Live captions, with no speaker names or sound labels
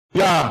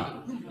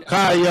Ya,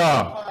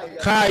 Kaya,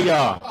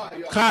 Kaya,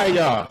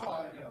 Kaya.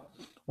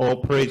 All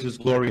praises,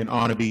 glory, and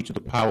honor be to the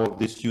power of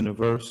this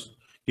universe.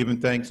 Giving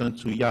thanks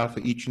unto Yah for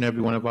each and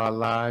every one of our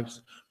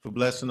lives, for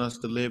blessing us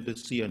to live to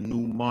see a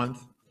new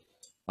month,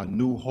 a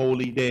new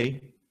holy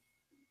day,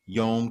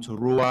 Yom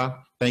Teruah.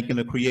 Thanking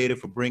the Creator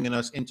for bringing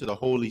us into the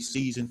holy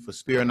season, for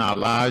sparing our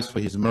lives, for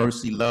his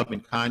mercy, love,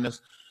 and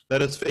kindness.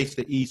 Let us face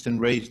the east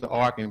and raise the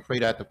ark and pray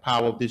that the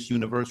power of this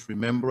universe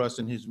remember us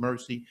in his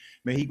mercy.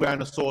 May he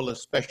grant us all a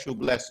special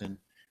blessing.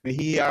 May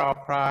he hear our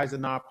cries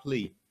and our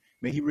plea.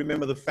 May he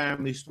remember the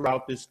families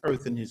throughout this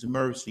earth in his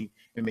mercy,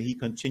 and may he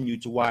continue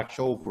to watch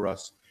over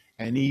us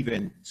and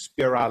even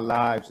spare our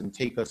lives and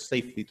take us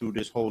safely through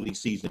this holy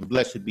season.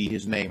 Blessed be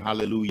his name.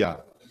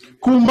 Hallelujah.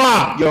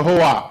 Kuma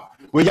Yehovah,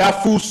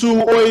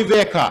 Weyafusu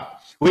Oiveka,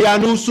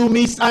 Weyanusu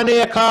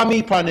Misaneka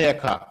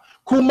Mipaneka.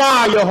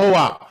 Kuma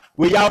Yehovah,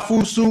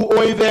 Weyafusu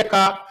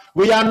Oiveka,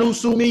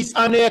 Weyanusu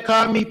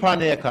Misaneka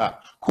Mipaneka.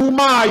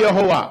 Kuma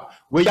Yehovah,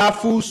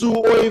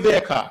 Weyafusu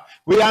Oiveka.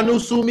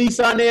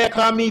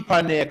 Misaneka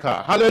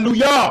mipaneka.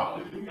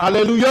 Hallelujah.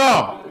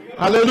 Hallelujah.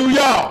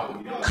 Hallelujah.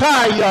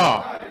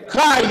 Kaya.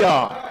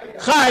 Kaya.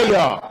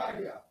 Kaya.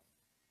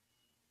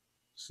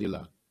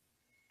 Sila.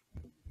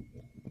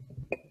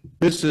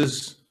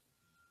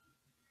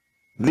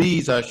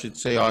 These, I should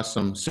say, are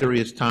some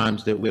serious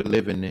times that we're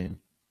living in.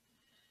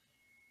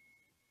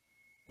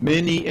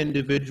 Many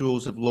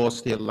individuals have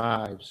lost their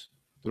lives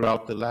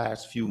throughout the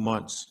last few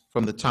months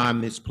from the time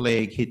this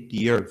plague hit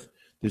the earth.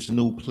 This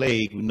new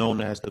plague known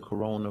as the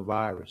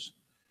coronavirus.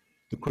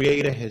 The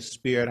Creator has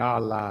spared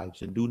our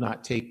lives, and do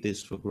not take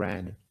this for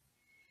granted.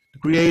 The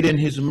Creator in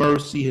his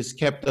mercy has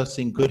kept us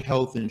in good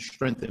health and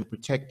strength and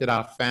protected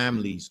our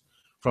families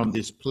from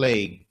this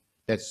plague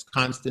that's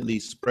constantly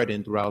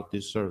spreading throughout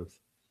this earth.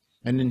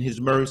 And in his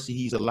mercy,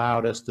 he's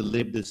allowed us to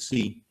live to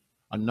see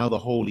another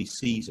holy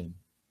season,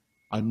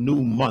 a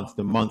new month,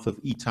 the month of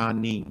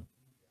Itanim.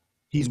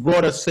 He's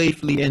brought us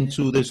safely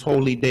into this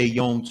holy day,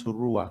 Yom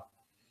Teruah.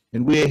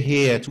 And we're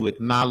here to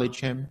acknowledge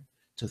him,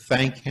 to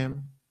thank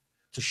him,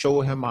 to show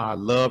him our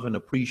love and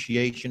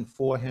appreciation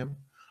for him,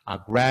 our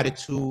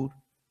gratitude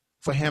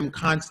for him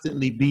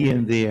constantly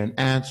being there and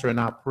answering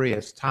our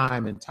prayers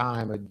time and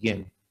time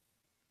again.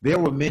 There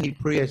were many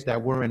prayers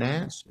that weren't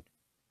answered.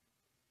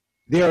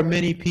 There are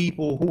many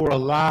people who were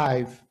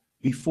alive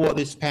before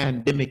this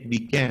pandemic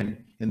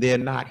began, and they're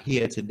not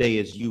here today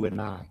as you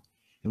and I.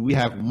 And we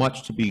have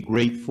much to be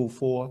grateful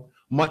for,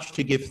 much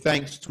to give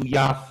thanks to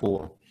Yah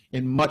for,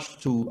 and much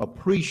to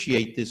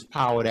appreciate this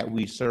power that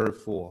we serve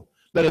for.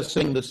 Let us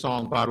sing the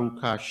song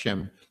Baruch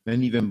Hashem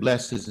and even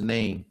bless his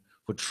name,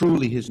 for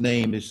truly his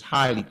name is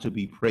highly to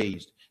be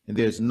praised, and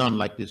there's none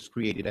like this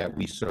Creator that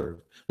we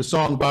serve. The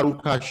song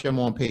Baruch Hashem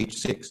on page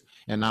 6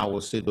 in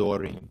our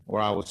Sidorim, or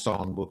our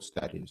songbooks,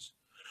 that is.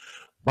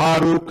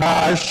 Baruch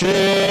Hashem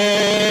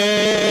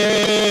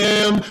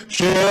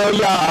Shel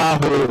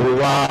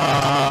Yahuwah,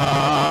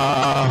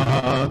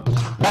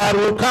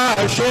 Baruch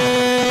Hashem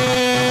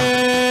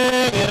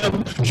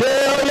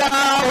Shel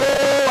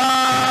Yahuwah,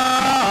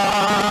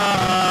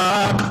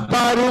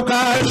 Baruch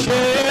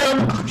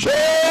Hashem Shel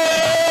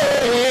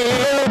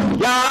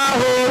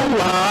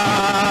Yahuwah,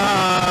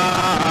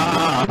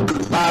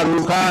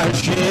 Baruch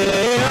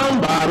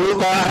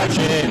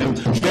Hashem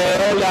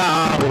Shel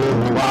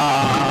Yahuwah.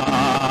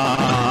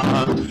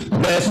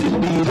 Blessed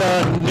be the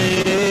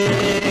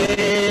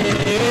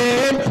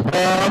name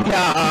of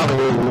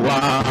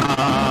Yahuwah.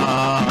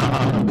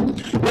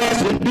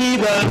 Blessed be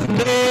the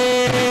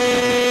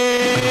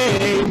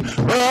name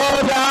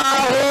of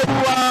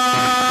Yahuwah.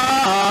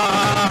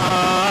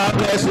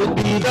 Blessed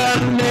be the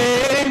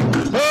name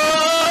of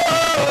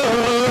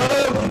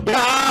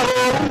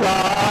Yahuwah.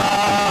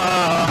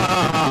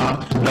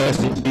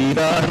 Blessed be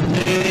the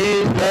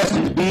name,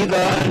 blessed be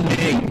the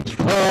name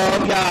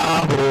of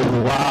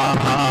Yahuwah.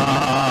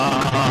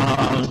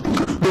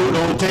 Who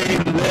don't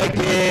take the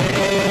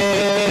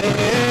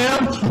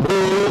game,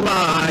 oh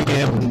my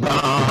am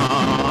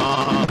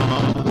gone.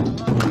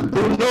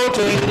 Who don't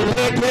take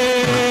the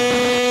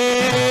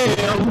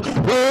game,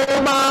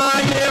 oh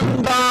my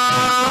am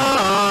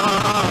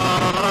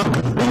gone.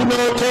 Who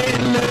don't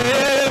take the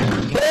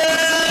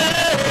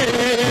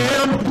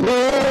game,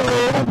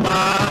 oh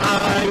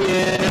my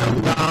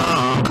am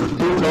gone.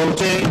 Who don't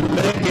take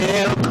the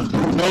game,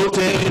 who don't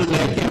take the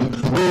game,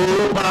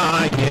 oh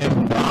my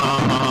am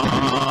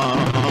gone.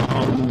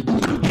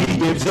 He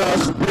gives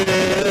us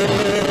bread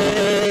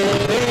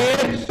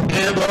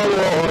and the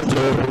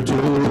water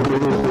too.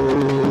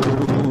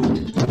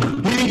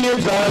 He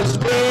gives us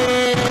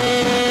bread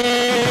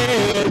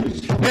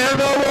and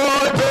the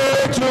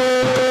water too.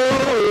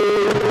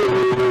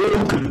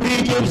 He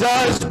gives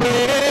us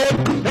bread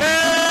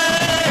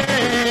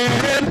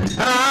and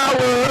our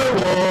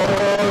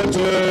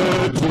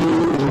water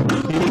too.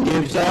 He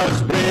gives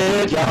us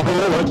bread,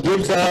 Yahweh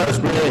gives us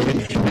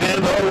bread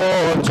and the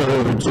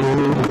water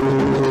too.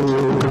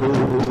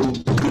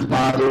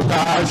 Baruch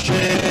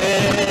Hashem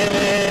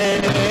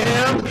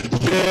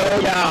Shel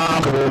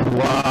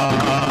Yahuwah,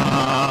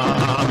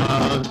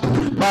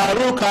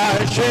 Baruch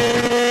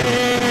Hashem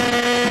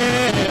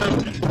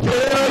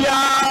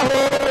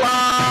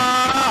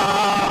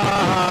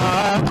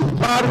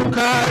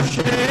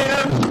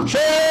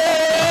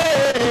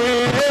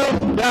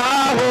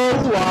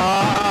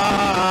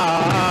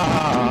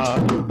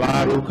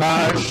Baruch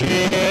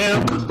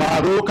Hashem,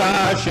 Baruch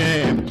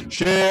Hashem,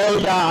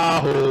 Shel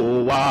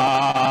Yahuwah.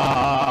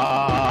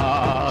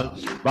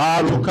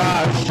 Baruch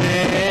Hashem,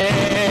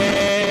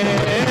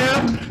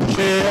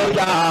 Shel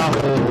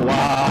Yahuwah.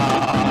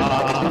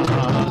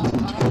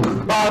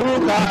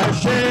 Baruch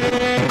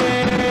Hashem,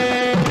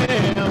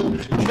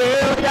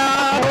 Shel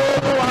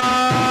Yahuwah.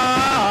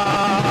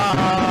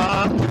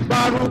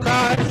 Baruch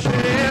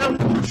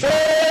Hashem,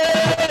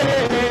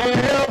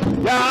 Shel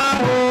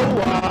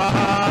Yahuwah.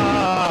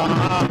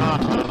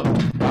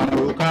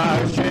 Baruch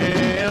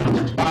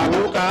Hashem,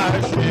 Baruch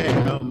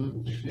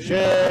Hashem,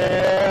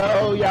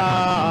 Shel Yahuwah.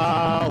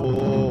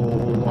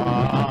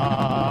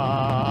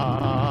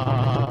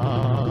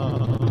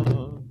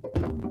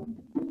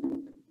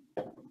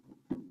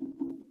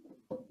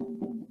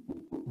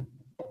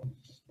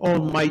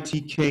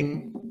 Almighty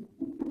King,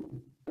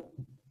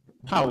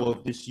 power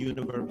of this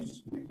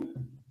universe,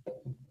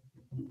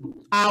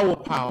 our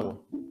power,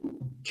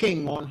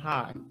 King on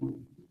high,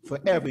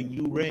 forever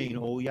you reign,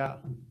 O Yah.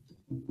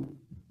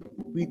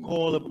 We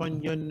call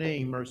upon your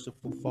name,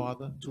 merciful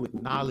Father, to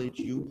acknowledge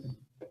you,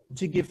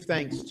 to give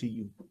thanks to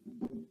you,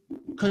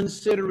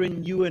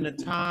 considering you in a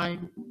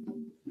time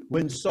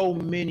when so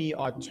many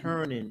are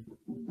turning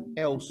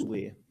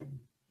elsewhere,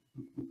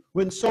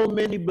 when so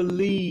many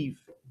believe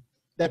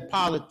that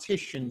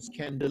politicians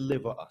can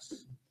deliver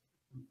us,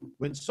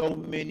 when so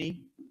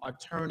many are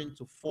turning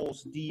to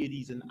false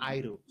deities and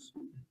idols,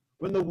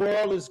 when the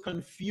world is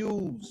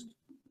confused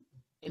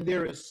and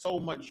there is so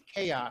much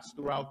chaos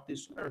throughout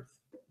this earth,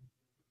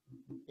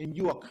 and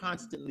you are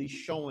constantly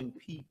showing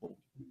people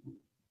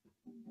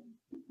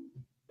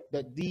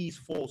that these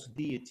false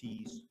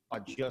deities are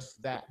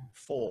just that,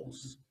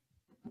 false.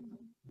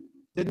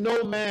 That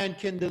no man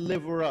can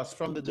deliver us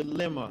from the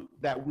dilemma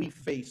that we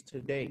face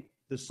today,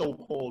 the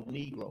so-called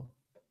Negro.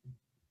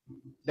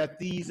 That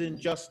these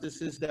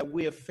injustices that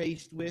we are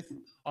faced with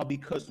are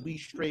because we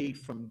strayed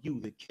from you,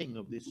 the King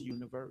of this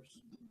universe.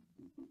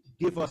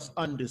 Give us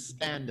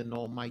understanding,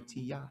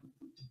 Almighty Yah.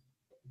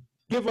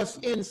 Give us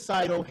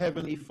insight, O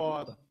Heavenly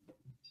Father.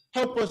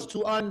 Help us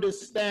to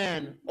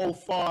understand, O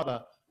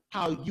Father,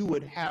 how you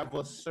would have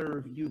us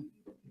serve you,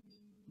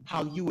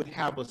 how you would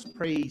have us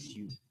praise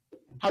you,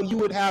 how you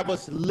would have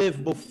us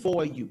live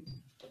before you,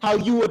 how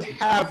you would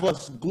have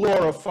us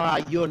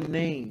glorify your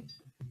name.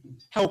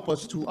 Help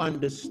us to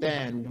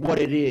understand what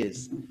it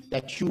is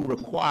that you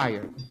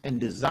require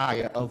and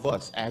desire of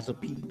us as a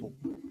people.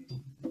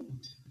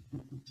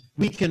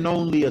 We can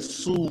only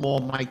assume,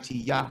 Almighty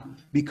Yah,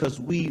 because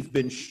we've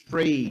been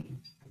astray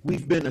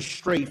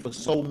for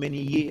so many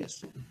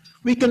years.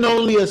 We can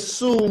only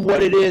assume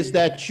what it is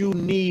that you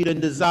need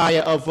and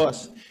desire of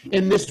us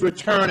in this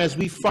return as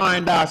we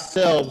find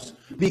ourselves,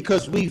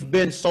 because we've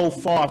been so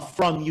far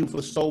from you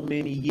for so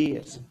many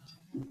years.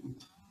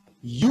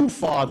 You,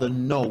 Father,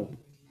 know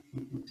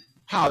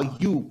how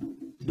you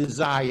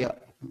desire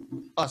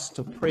us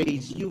to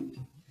praise you.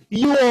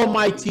 You,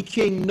 Almighty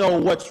King, know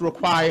what's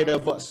required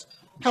of us.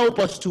 Help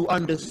us to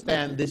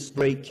understand this,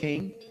 great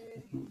King,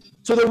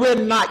 so that we're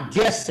not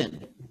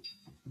guessing,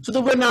 so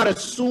that we're not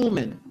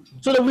assuming,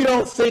 so that we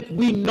don't think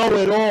we know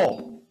it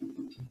all.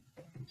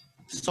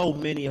 So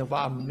many of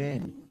our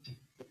men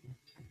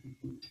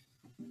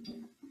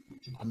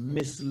are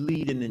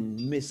misleading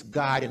and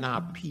misguiding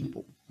our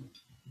people.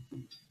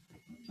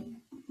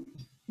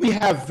 We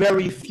have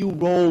very few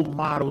role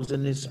models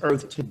in this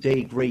earth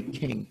today, great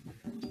King.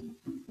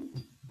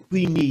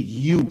 We need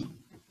you.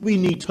 We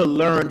need to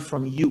learn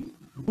from you.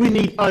 We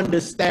need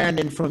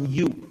understanding from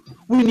you.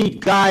 We need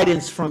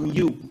guidance from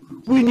you.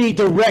 We need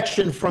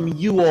direction from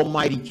you,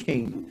 Almighty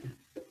King.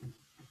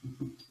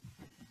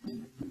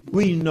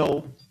 We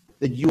know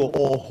that you are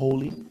all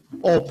holy,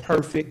 all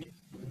perfect,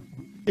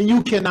 and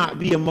you cannot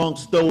be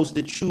amongst those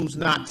that choose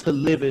not to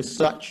live as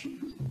such.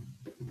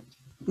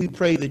 We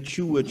pray that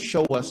you would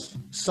show us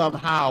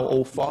somehow,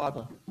 O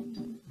Father.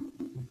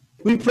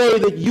 We pray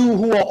that you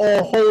who are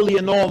all holy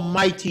and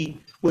almighty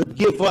would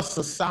give us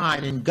a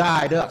sign and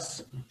guide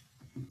us,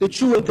 that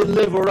you would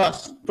deliver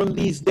us from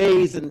these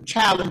days and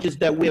challenges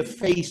that we're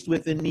faced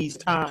with in these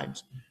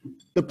times.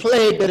 The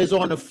plague that is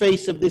on the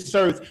face of this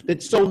earth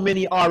that so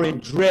many are in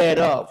dread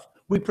of.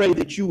 We pray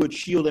that you would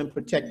shield and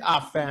protect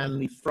our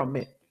family from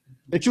it,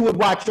 that you would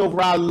watch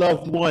over our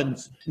loved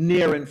ones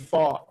near and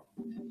far,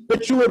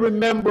 that you would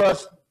remember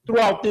us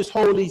throughout this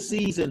holy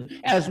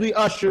season as we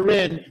usher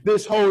in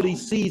this holy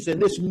season,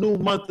 this new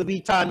month of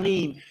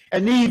Itanim,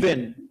 and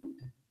even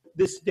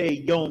this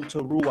day, Yom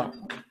Teruah.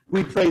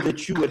 We pray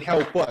that you would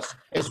help us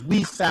as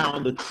we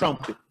sound the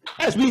trumpet,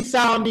 as we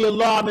sound the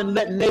alarm and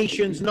let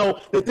nations know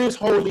that this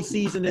holy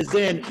season is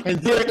in and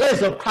there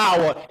is a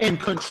power in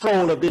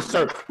control of this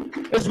earth.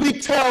 As we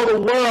tell the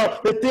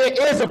world that there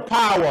is a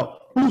power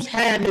whose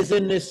hand is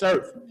in this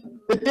earth,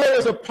 that there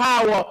is a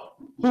power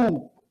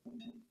who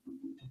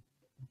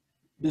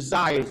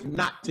desires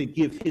not to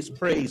give his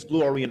praise,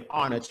 glory, and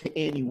honor to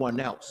anyone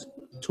else,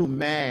 to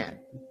man,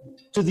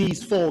 to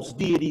these false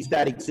deities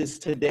that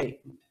exist today.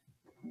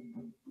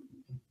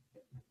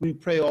 We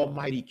pray,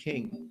 Almighty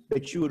King,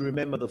 that you would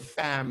remember the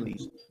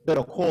families that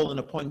are calling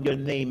upon your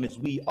name as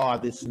we are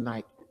this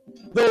night.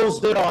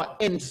 Those that are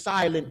in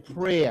silent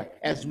prayer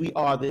as we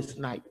are this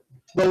night.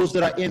 Those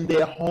that are in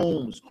their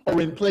homes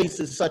or in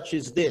places such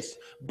as this,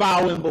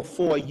 bowing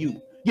before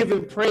you,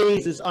 giving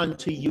praises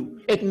unto you,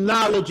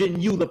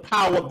 acknowledging you, the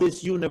power of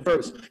this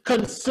universe,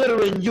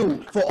 considering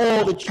you for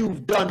all that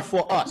you've done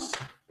for us.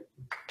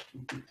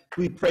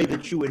 We pray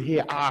that you would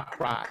hear our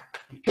cry,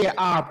 hear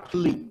our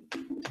plea.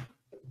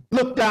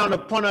 Look down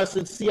upon us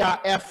and see our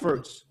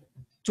efforts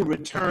to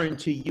return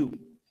to you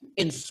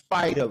in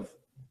spite of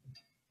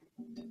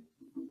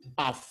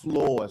our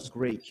flaws,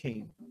 great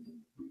King.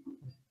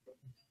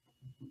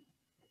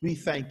 We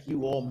thank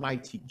you,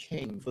 Almighty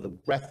King, for the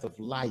breath of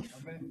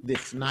life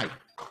this night.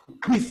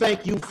 We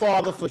thank you,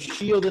 Father, for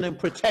shielding and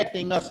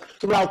protecting us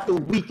throughout the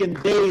week and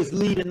days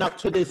leading up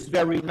to this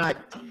very night.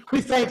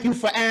 We thank you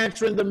for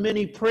answering the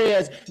many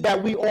prayers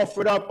that we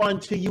offered up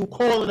unto you,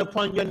 calling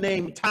upon your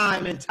name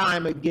time and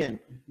time again.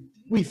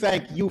 We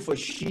thank you for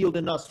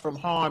shielding us from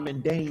harm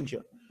and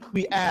danger.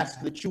 We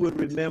ask that you would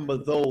remember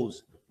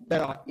those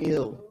that are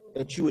ill,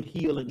 that you would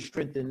heal and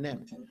strengthen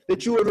them,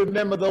 that you would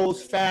remember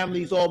those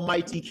families,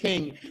 Almighty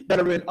King,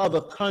 that are in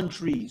other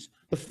countries,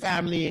 the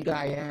family in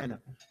Guyana,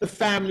 the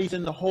families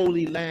in the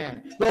Holy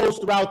Land, those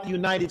throughout the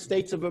United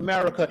States of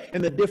America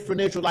and the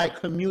different Israelite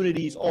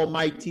communities,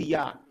 Almighty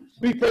Yah.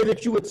 We pray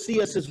that you would see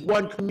us as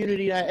one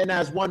community and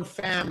as one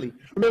family.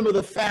 Remember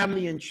the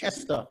family in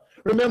Chester.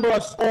 Remember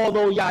us,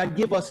 although Yah,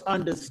 give us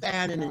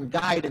understanding and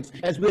guidance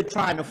as we're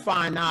trying to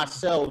find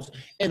ourselves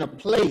in a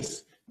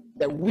place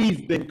that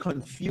we've been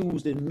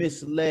confused and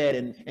misled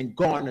and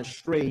gone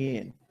astray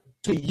in.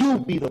 To you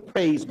be the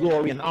praise,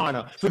 glory, and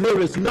honor, for there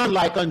is none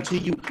like unto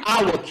you,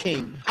 our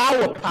King,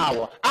 our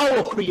power,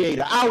 our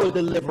Creator, our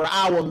Deliverer,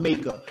 our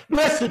Maker.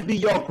 Blessed be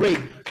your great,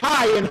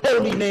 high, and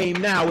holy name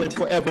now and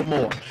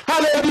forevermore.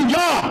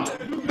 Hallelujah!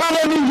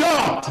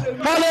 Hallelujah!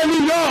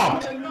 Hallelujah!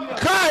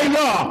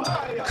 Kaya!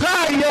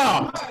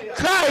 Kaya!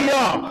 Kaya!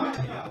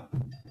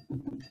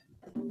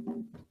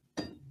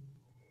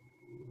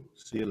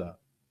 Selah.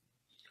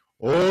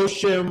 O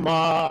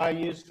Shema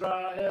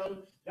Yisrael,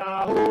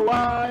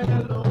 Yahuwah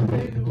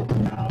Eloheinu,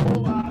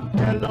 Yahuwah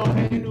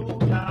Eloheinu,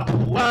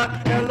 Yahuwah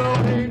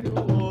Eloheinu.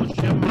 O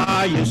Shema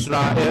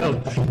Yisrael,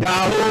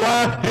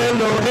 Yahuwah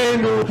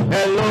Eloheinu,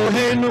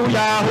 Eloheinu,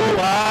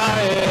 Yahuwah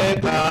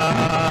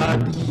Echad.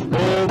 O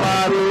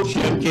Baruch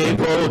Shem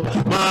Kevod,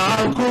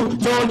 Malkut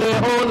Tole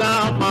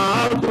Olam,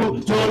 Malkut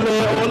Tole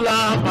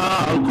Olam,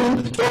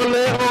 Malkut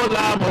Tole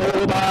Olam. O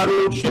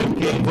Baruch Shem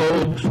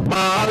Kevod,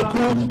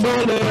 Malkut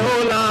Tole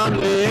Olam,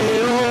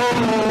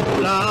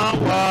 Leolam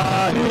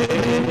Wahed.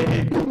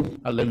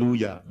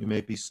 Hallelujah. You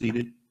may be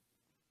seated.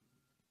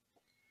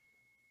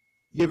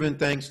 Giving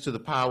thanks to the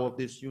power of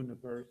this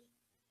universe.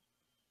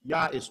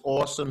 Yah is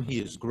awesome. He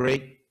is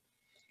great.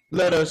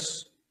 Let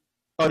us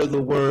utter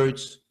the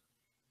words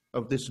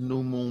of this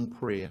new moon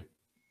prayer.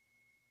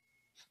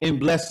 In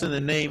blessing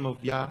the name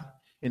of Yah,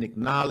 in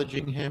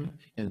acknowledging him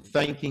and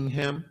thanking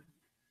him,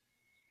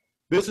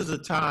 this is a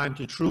time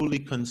to truly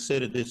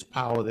consider this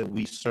power that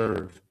we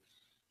serve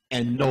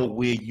and know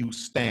where you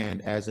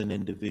stand as an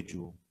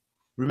individual.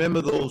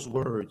 Remember those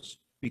words,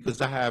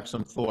 because I have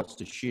some thoughts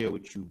to share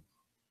with you,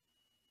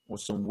 or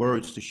some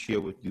words to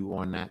share with you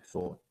on that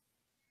thought.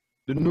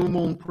 The new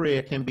moon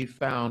prayer can be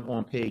found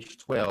on page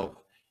 12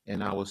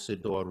 in our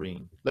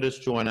Sidorim. Let us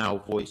join our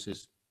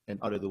voices and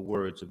utter the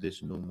words of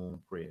this new moon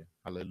prayer.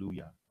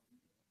 Hallelujah.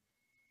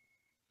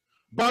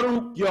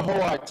 Baruch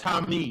Yehoah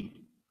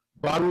Tamid,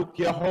 Baruch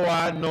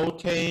Yehoah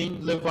Notain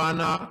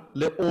Levana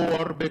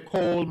Leor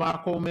Bekol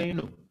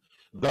Makomenu.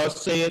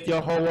 Thus saith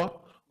Yehoah,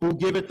 who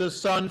giveth the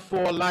sun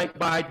for a light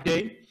by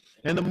day,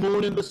 and the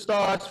moon and the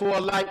stars for a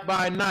light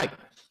by night.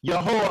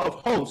 Yehoah of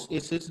hosts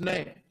is his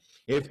name.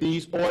 If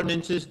these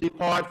ordinances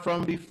depart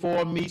from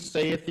before me,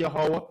 saith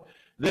Yehoah,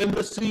 then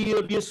the seed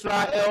of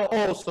Israel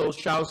also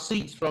shall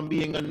cease from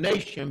being a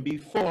nation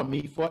before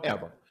me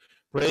forever.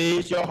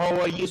 Praise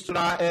Yehoah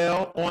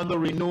Yisrael on the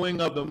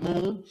renewing of the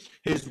moon.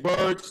 His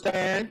words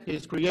stand,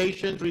 his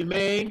creations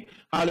remain.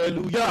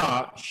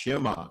 Hallelujah.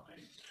 Shema.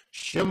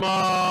 Shema.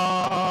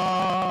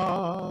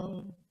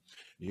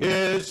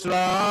 Yisrael.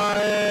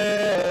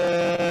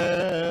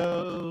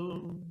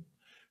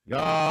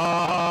 Yahuwah.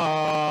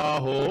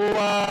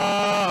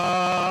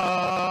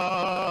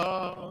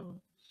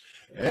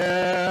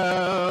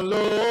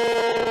 Eloheinu.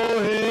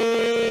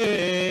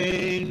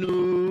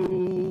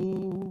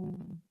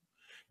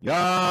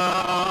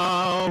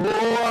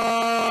 Yahuwah,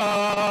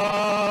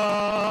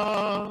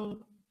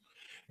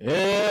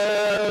 Eloheinu,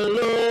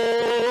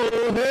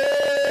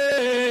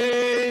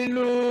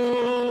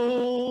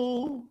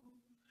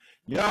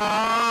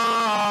 Yahuwah,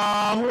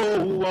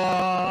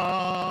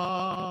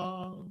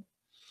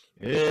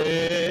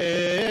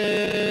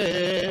 Echad,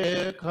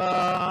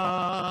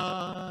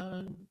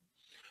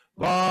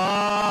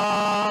 Baruch,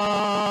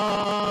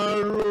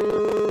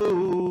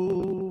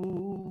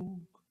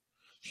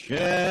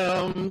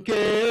 Shem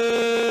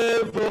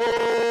Kevod,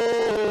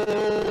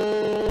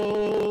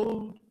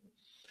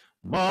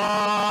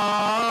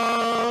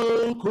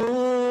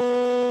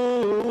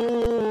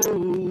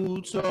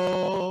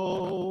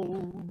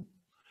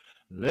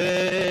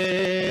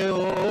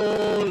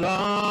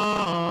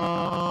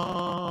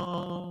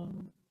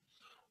 Leolam.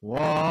 Why?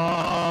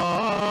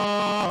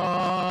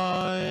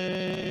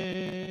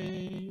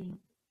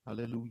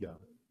 Hallelujah.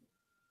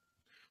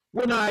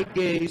 When I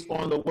gaze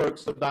on the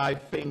works of thy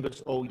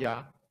fingers, O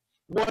Yah,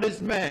 what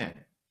is man?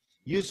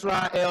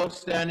 Israel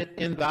standeth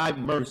in thy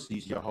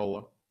mercies,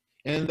 Jehovah.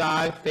 In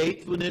thy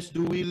faithfulness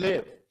do we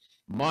live.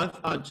 Month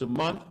unto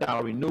month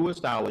thou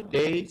renewest our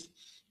days,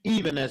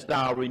 even as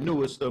thou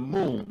renewest the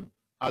moon.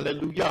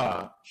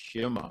 Hallelujah.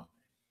 Shema.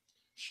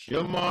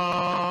 Shema.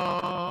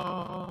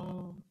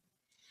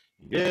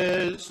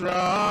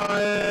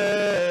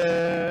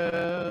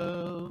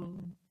 Israel.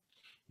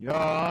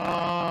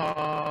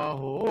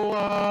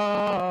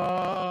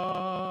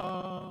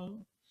 Yahuwah.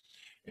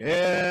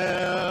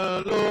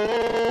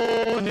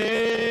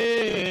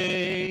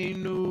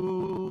 Eloheinu.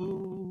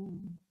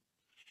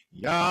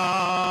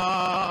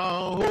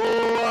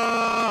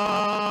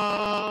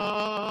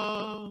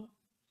 Yahuwah.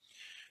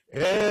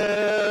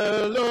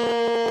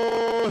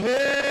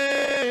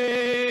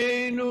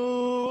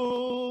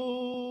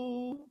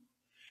 Eloheinu.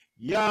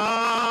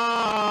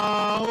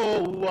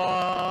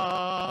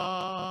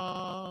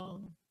 Yahuwah.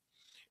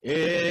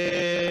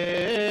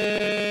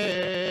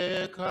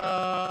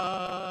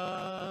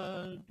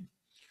 Echad.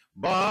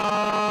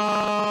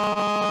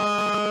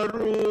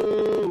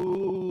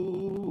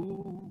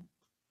 Baruch.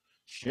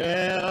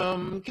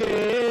 Shem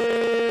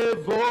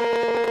Kevod.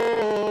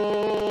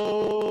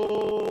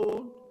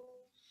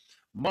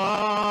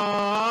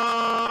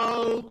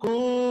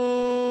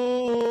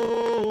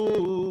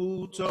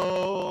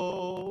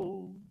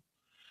 Malkuto.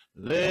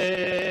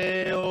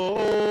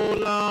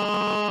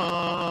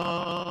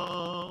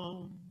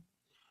 Leolam.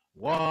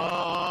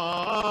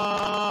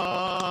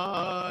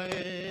 Why?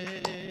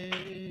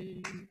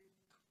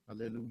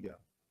 Hallelujah.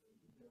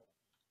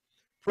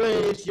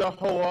 Praise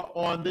Yahweh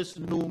on this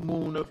new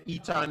moon of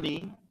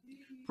Etanim.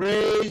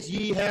 Praise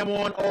ye him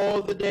on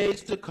all the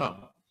days to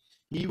come.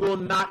 He will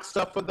not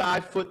suffer thy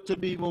foot to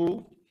be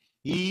moved.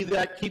 He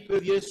that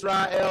keepeth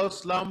Israel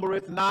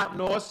slumbereth not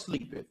nor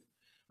sleepeth.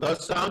 The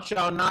sun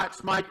shall not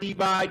smite thee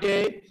by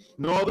day,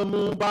 nor the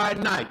moon by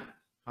night.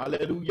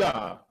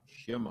 Hallelujah.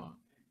 Shema.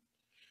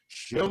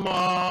 Shema.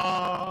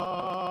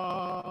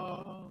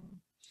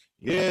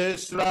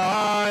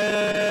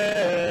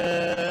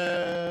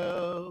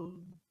 Israel.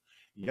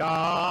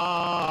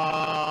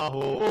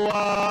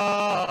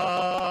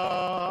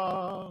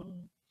 Yahuwah.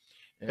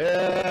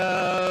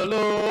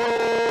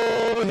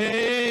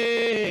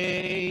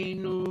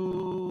 Eloheinu.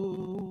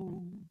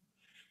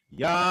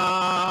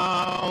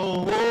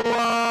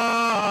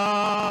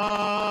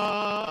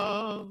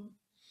 Yahuwah.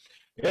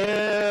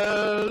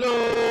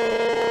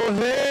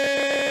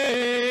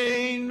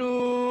 Eloheinu.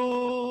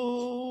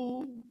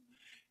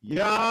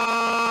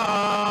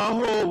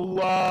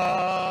 Yahuwah.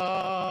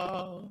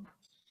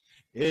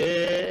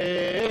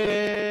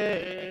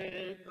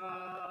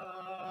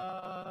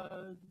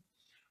 Echad.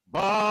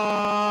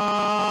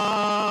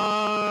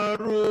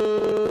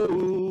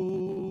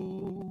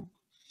 Baruch.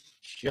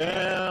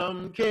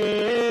 Shem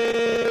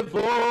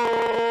Kevod.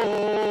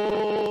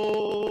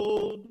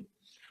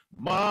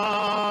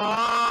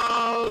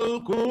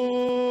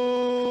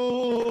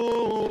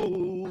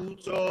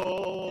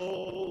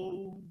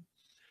 Malkuto.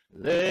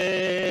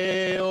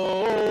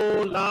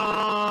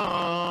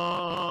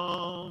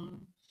 Leolam.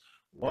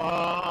 Why?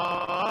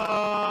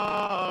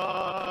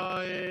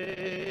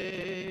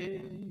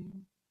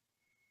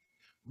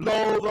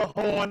 Blow the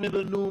horn in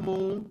the new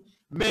moon,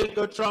 make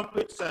a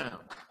trumpet sound.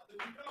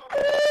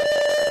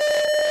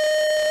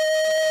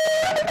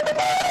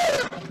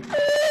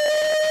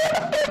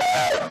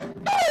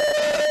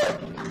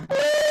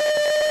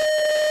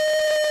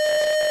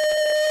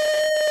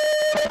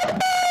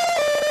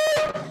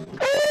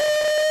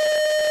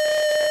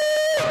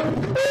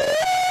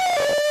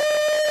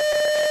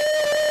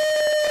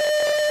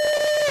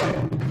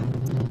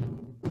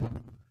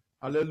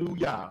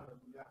 Hallelujah.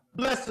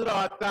 Blessed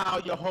art thou,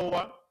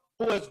 Jehovah,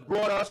 who has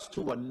brought us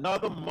to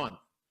another month.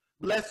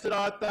 Blessed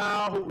art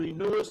thou who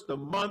renewest the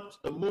months,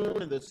 the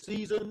moon, and the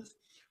seasons.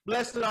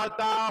 Blessed art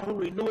thou who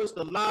renewest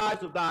the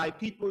lives of thy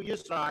people,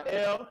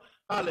 Israel.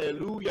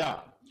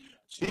 Hallelujah.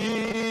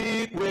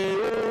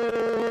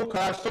 Tikweu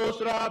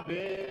kasosra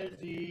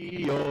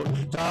bezio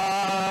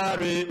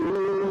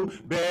tareu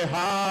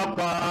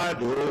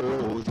behapados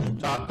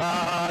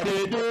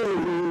takaredu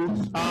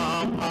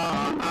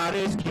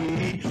amareski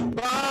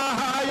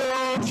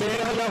bahayom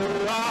shel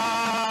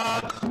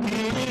Yahuwah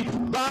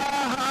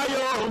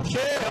bahayom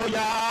shel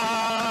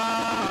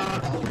Yah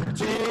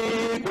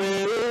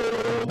tikweu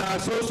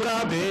kasosra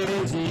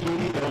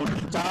bezio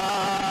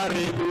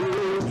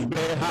tareu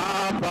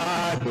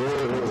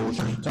behapados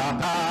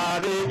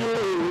Takaredu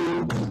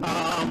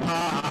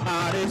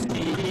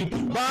Amhareski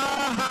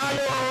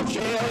Bahayom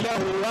Shel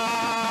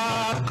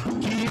Yahuwah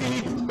Kiri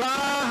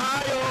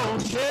Bahayom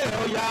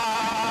Shel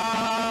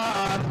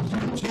Yah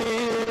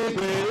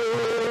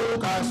Tigreu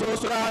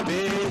Kasosra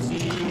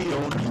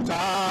Bezion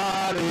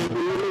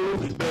Taredu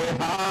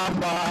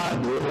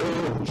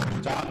Behabadosh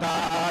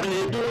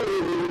Takaredu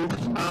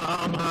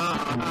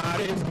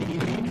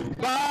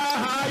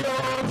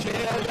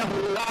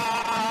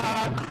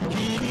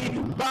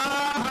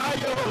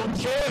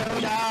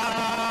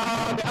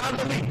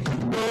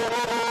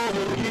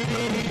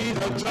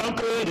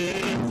Trumpet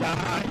in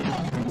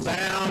Zion,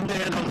 sound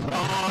an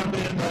alarm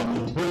in the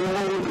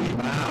holy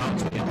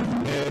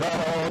mountain. Let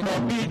all the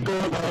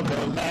people of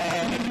the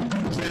land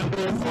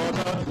tremble, for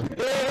the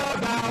day of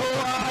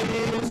Yahweh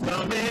is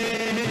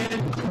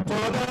coming.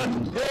 For the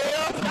day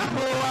of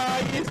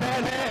Yahweh is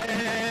at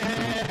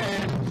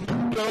hand.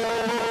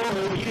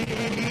 Blow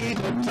ye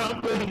the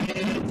trumpet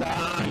in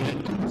Zion,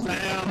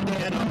 sound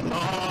an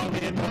alarm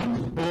in the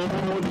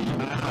holy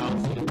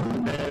mountain.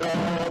 Let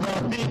all the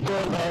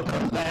people of the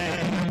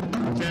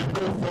land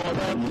tremble, for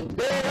the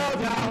day of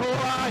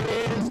Yahweh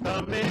is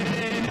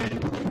coming.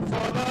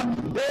 For the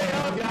day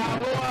of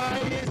Yahweh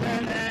is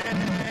at hand.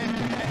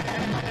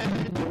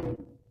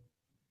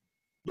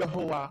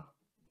 Yahuwah,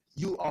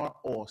 you are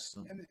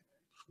awesome. Amen.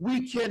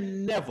 We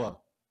can never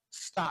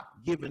stop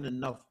giving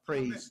enough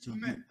praise to you.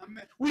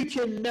 Amen. We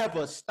can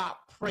never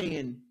stop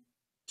praying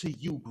to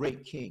you,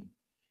 great King.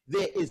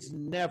 There is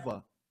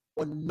never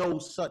or no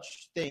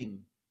such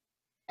thing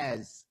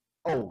as,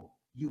 oh,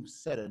 you've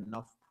said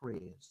enough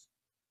prayers.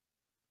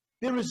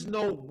 There is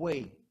no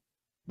way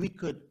we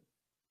could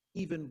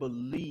even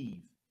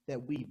believe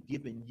that we've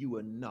given you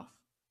enough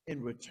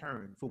in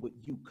return for what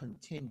you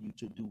continue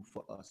to do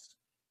for us.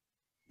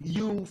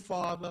 You,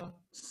 Father,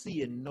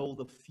 see and know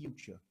the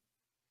future.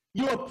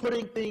 You are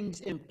putting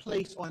things in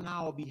place on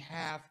our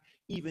behalf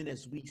even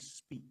as we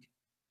speak,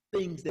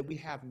 things that we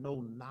have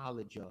no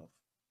knowledge of,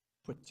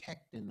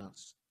 protecting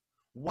us,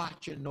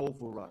 watching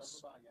over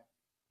us.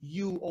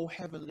 You, oh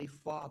Heavenly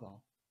Father,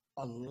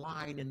 are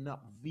lining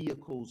up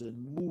vehicles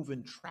and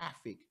moving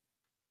traffic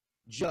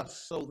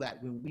just so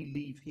that when we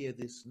leave here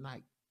this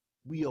night,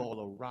 we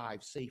all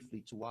arrive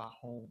safely to our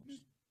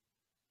homes.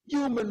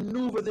 You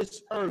maneuver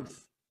this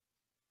earth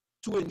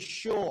to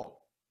ensure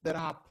that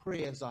our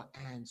prayers are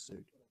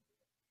answered.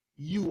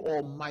 You,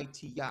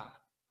 Almighty Yah,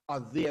 are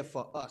there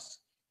for us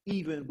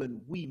even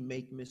when we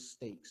make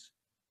mistakes.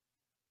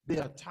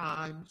 There are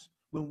times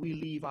when we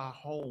leave our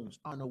homes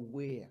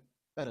unaware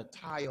that a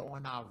tire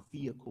on our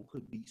vehicle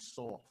could be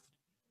soft.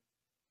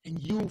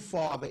 And you,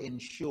 Father,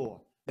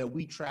 ensure that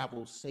we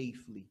travel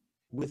safely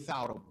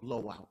without a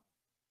blowout.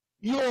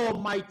 You,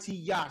 Almighty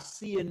Yah,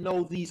 see and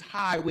know these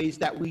highways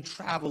that we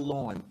travel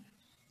on,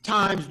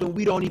 times when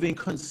we don't even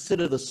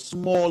consider the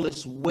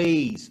smallest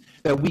ways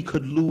that we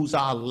could lose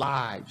our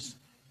lives.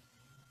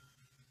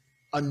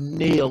 A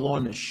nail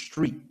on the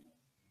street,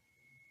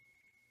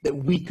 that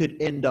we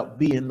could end up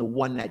being the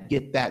one that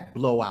get that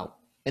blowout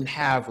and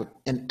have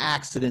an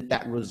accident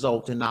that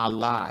results in our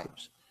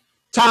lives.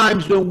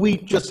 Times when we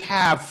just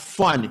have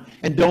fun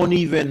and don't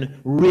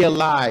even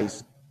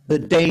realize the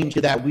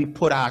danger that we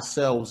put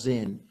ourselves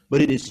in.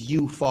 But it is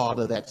you,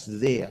 Father, that's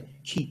there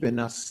keeping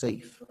us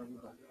safe.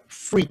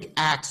 Freak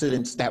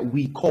accidents that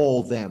we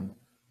call them,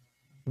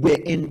 where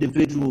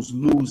individuals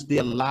lose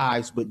their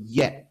lives, but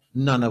yet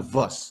none of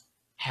us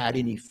had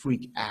any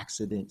freak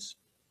accidents.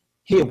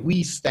 Here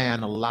we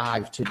stand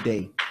alive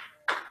today.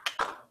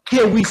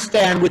 Here we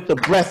stand with the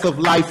breath of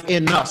life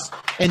in us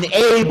and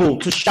able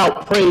to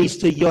shout praise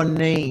to your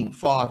name,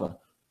 Father.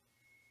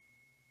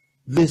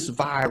 This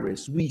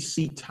virus, we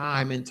see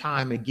time and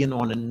time again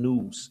on the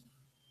news,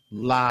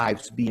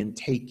 lives being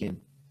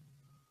taken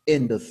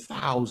in the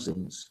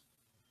thousands.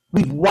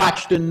 We've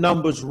watched the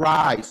numbers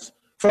rise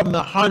from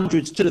the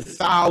hundreds to the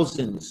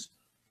thousands,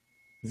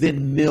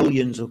 then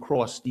millions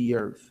across the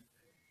earth.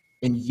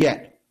 And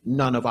yet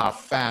none of our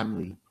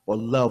family or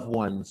loved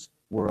ones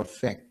were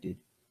affected.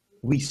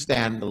 We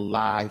stand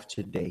alive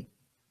today.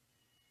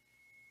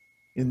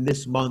 In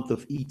this month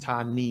of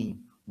Itanim,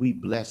 we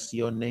bless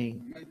your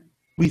name.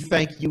 We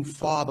thank you,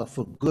 Father,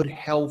 for good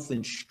health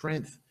and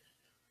strength.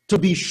 To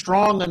be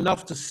strong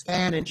enough to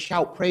stand and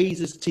shout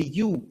praises to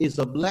you is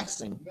a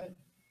blessing.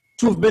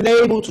 To have been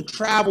able to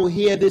travel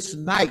here this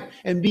night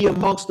and be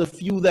amongst the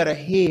few that are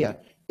here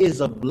is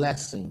a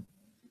blessing.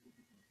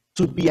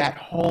 To be at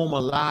home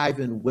alive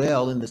and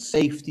well in the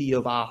safety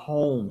of our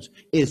homes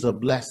is a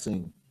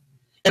blessing.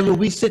 And when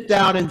we sit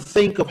down and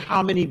think of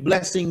how many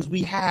blessings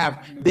we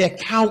have, they're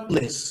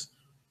countless.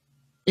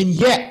 And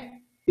yet,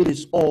 it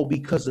is all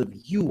because of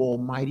you,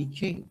 Almighty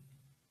King.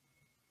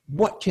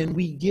 What can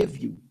we give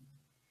you?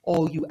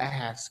 All you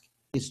ask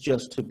is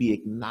just to be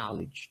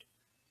acknowledged.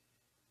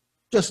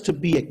 Just to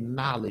be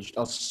acknowledged,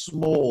 a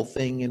small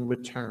thing in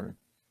return.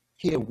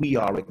 Here we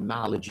are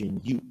acknowledging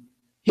you.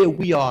 Here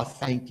we are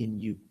thanking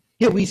you.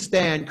 Here we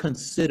stand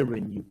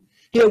considering you.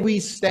 Here we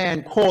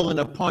stand calling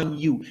upon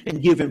you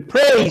and giving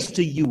praise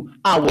to you,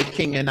 our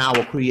King and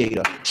our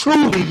Creator.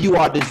 Truly you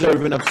are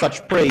deserving of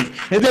such praise,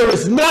 and there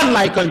is none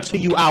like unto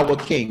you, our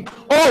King.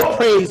 All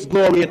praise,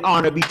 glory, and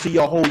honor be to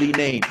your holy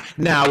name,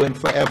 now and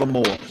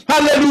forevermore.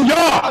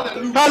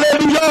 Hallelujah!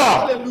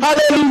 Hallelujah!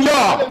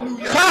 Hallelujah!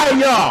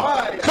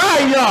 Chaya!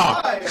 Chaya!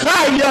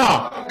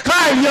 Chaya!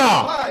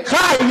 Chaya!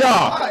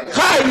 Chaya!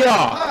 Chaya!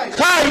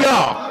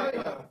 Chaya!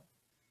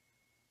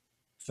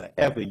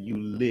 Forever you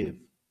live,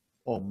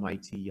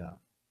 Almighty Yah.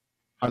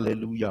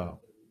 Hallelujah.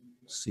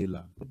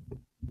 Selah.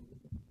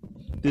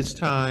 This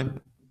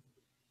time,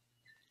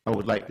 I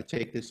would like to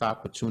take this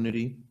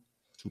opportunity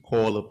to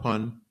call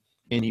upon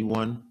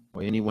anyone,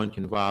 or anyone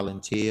can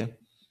volunteer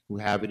who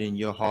have it in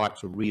your heart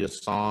to read a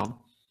psalm,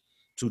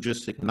 to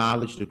just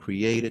acknowledge the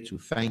Creator, to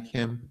thank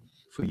Him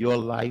for your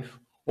life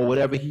or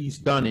whatever He's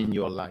done in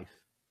your life.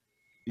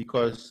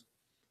 Because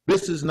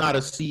this is not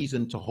a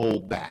season to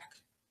hold back.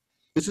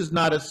 This is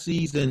not a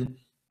season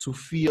to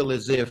feel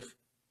as if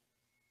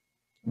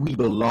we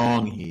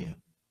belong here.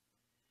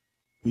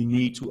 We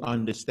need to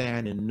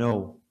understand and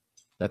know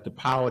that the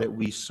power that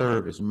we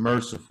serve is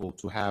merciful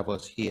to have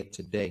us here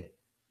today.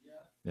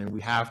 And we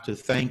have to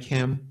thank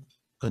Him,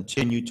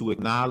 continue to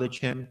acknowledge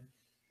Him,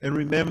 and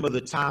remember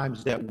the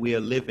times that we're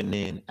living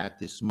in at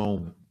this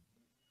moment.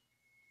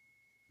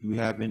 Do we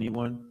have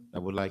anyone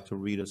that would like to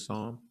read a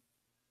psalm?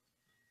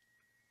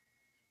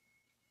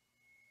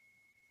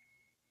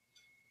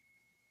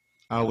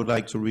 I would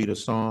like to read a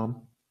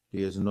psalm.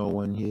 There's no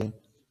one here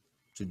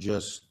to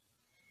just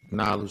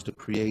acknowledge the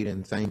Creator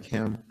and thank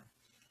Him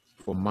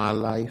for my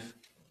life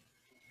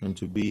and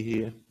to be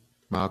here.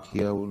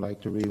 Malkia would like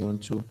to read one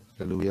too.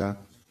 Hallelujah.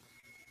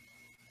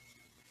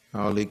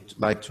 I would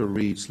like to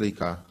read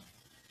Slika.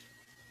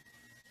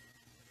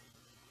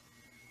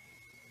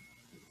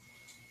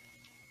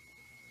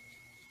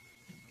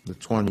 The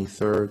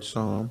 23rd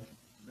Psalm.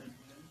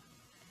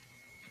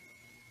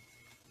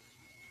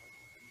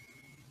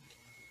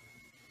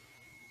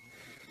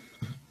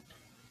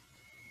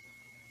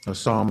 A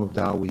Psalm of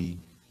Dawid.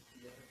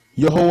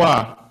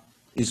 Yehovah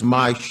is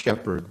my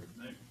shepherd,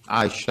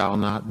 I shall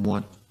not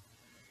want.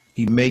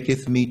 He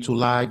maketh me to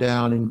lie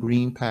down in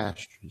green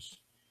pastures.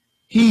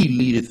 He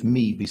leadeth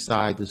me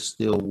beside the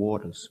still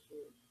waters.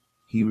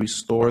 He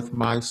restoreth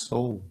my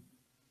soul.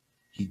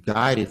 He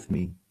guideth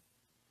me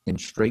in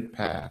straight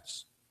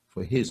paths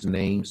for his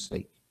name's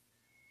sake.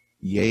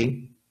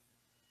 Yea,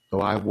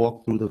 though I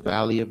walk through the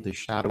valley of the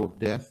shadow of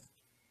death,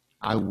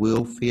 I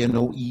will fear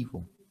no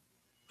evil,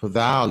 for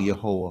thou,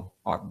 Yehovah,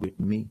 art with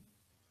me.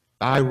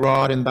 Thy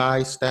rod and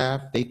thy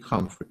staff, they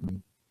comfort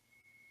me.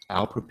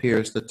 Thou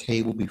preparest the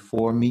table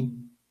before me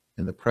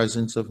in the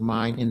presence of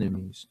mine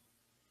enemies.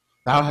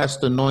 Thou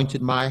hast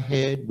anointed my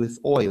head with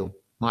oil,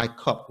 my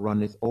cup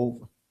runneth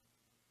over.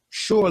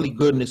 Surely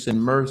goodness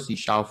and mercy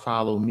shall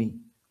follow me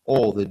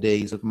all the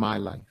days of my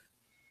life,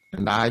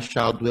 and I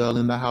shall dwell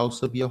in the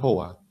house of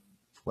Yehovah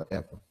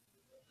forever.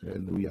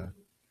 Hallelujah.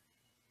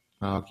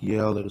 Now,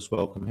 Eliel, let us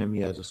welcome him.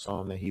 He has a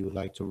psalm that he would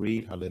like to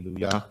read.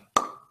 Hallelujah.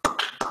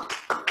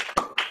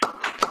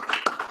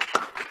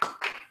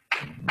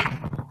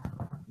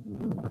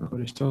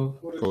 Kodesh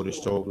Tov. Kodesh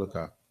Tov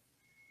Laka.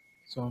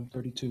 Psalm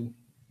 32.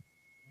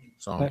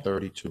 Psalm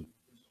 32.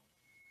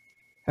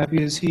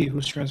 Happy is he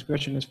whose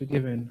transgression is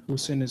forgiven,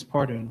 whose sin is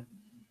pardoned.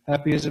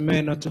 Happy is the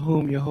man unto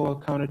whom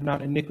Yehovah counted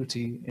not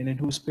iniquity, and in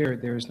whose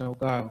spirit there is no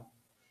guile.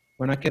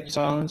 When I kept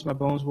silence, my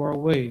bones wore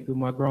away through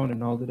my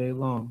groaning all the day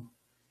long.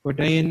 For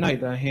day and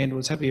night thy hand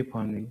was heavy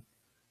upon me.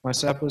 My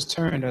sap was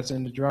turned as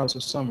in the droughts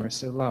of summer,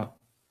 Selah.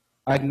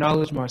 I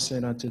acknowledged my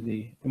sin unto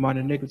thee, and mine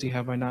iniquity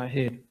have I not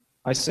hid.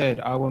 I said,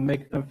 I will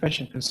make a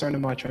confession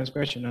concerning my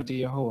transgression unto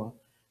Yehovah,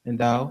 and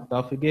thou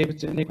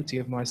forgavest the iniquity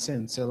of my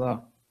sin,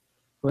 Selah.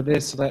 For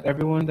this let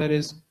everyone that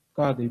is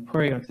godly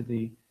pray unto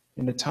thee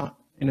in the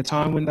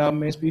time when thou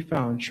mayest be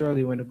found.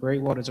 Surely when the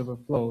great waters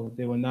overflow,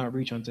 they will not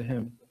reach unto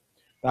him.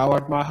 Thou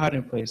art my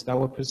hiding place, thou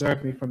wilt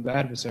preserve me from the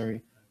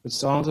adversary. With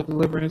songs of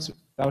deliverance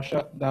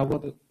thou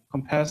wilt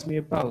compass me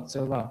about,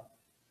 Selah.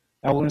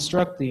 I will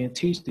instruct thee and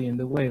teach thee in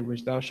the way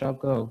which thou shalt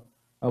go.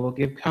 I will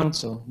give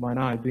counsel, mine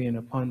eye being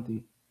upon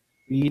thee.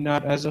 Be ye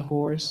not as a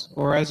horse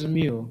or as a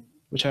mule,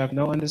 which have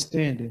no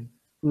understanding,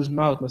 whose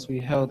mouth must be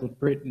held with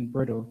bit and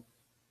brittle.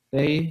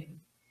 They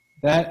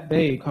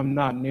come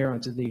not near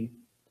unto thee.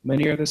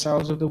 Many are the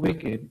sorrows of the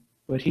wicked,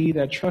 but he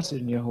that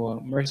trusted in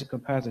Yehovah, mercy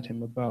compasseth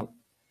him about.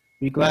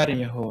 Be glad in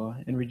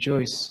Yehovah, and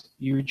rejoice,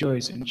 ye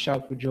rejoice, and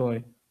shout for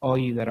joy, all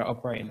ye that are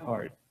upright in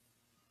heart.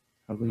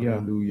 Hallelujah.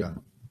 Hallelujah.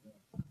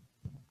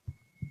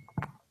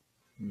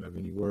 You have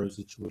any words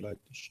that you would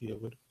like to share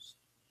with us?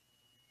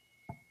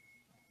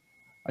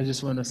 I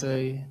just want to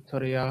say,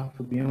 Teruah,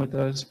 for being with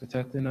us,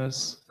 protecting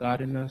us,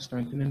 guiding us,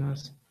 strengthening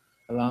us,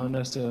 allowing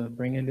us to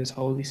bring in this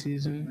holy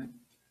season.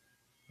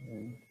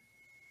 And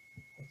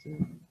that's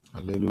it.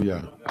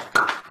 Hallelujah.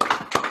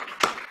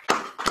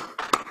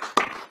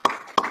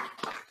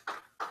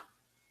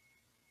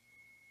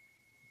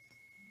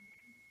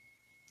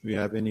 Do we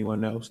have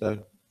anyone else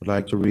that would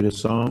like to read a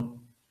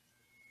psalm?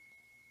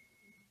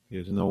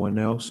 There's no one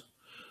else.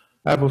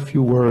 I have a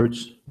few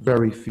words,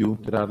 very few,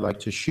 that I'd like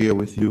to share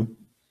with you.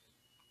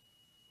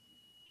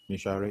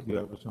 Miss Shire, you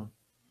have a song?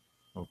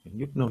 Okay.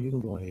 You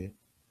can go ahead.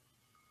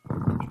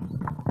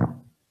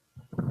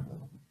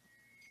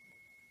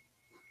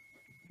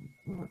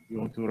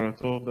 Yom Teruah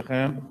Tov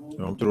Lechem.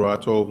 Yom Teruah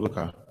Tov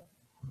Laka.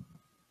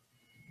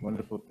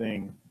 Wonderful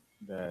thing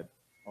that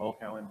all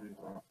calendars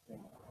are in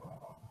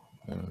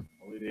sync.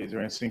 Holy days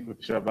are in sync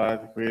with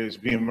Shabbat. The Creator is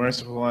being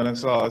merciful on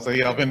us all. So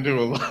y'all been through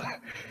a lot.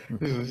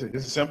 It's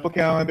a simple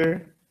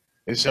calendar,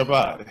 It's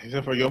Shabbat.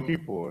 Except for Yom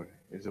Kippur.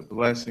 It's a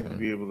blessing to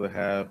be able to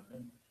have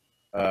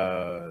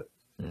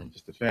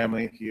just a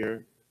family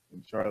here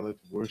in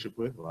Charlotte to worship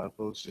with. A lot of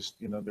folks just,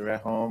 they're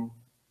at home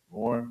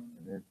more.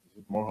 And then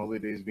more holy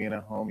days being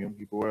at home. Yom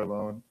Kippur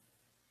alone.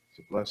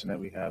 It's a blessing that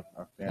we have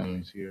our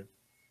families here,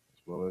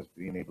 as well as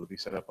being able to be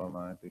set up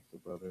online. Thanks to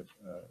Brother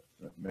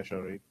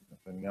Mesharit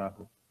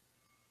Netanyahu.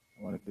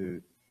 I wanted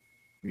to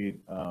read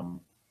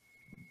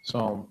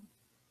Psalm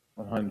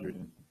 100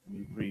 and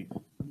be brief, the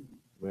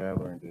way I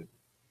learned it.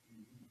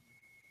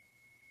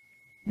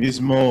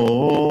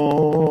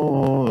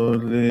 מזמור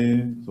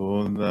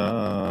לתודה,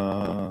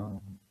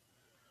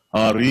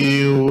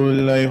 הריעו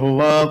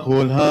ליהובה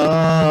כל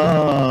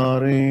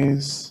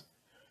הארץ,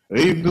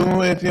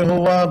 עבדו את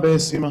יהובה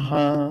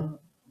בשמחה,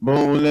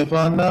 בואו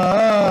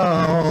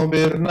לפניו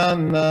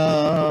ברננה,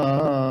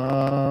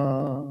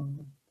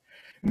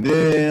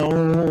 דעו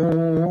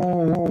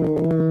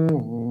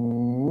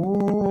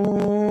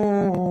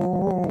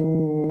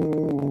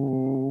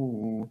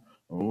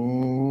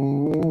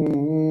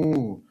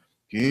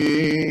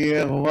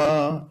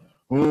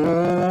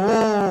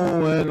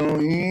הוא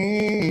אלוהים,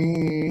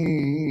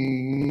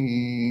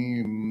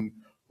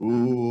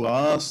 הוא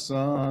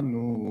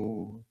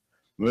עשנו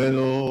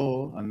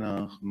ולא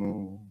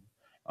אנחנו,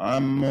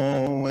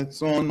 עמו את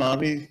צאן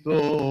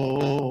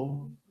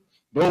מרעיתו,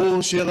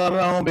 בואו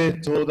שירה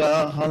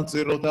בתודה,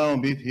 חצרותיו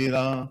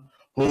בתהילה,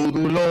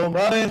 הודו לו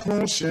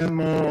ברכו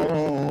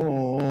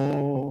שמו,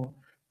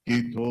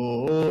 כי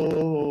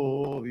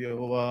טוב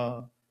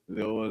יהוה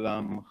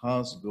לעולם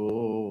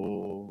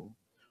חסדו.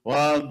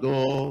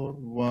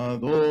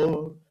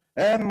 ודור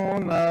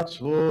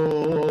אמונתו.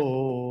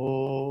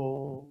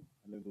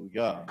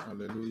 Hallelujah.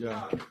 Hallelujah.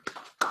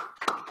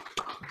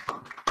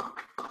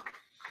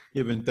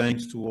 Giving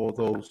thanks to all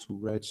those who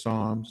read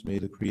Psalms. May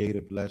the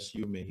Creator bless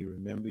you. May He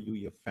remember you,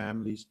 your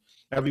families,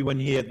 everyone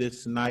here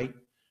this night,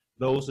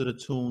 those that are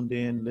tuned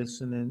in,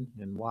 listening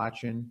and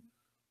watching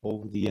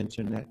over the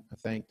internet. I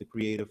thank the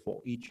Creator for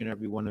each and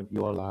every one of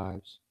your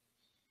lives.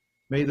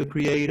 May the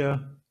Creator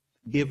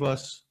give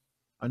us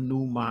a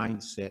new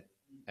mindset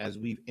as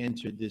we've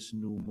entered this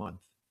new month.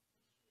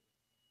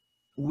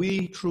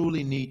 We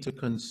truly need to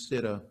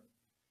consider,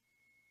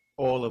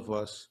 all of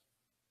us,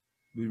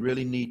 we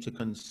really need to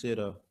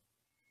consider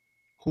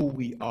who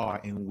we are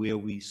and where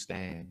we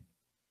stand.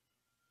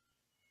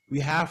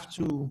 We have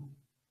to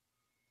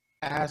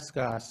ask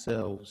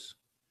ourselves,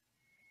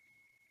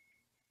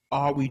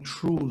 are we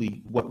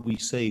truly what we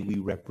say we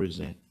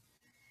represent?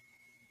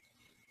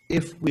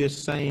 If we're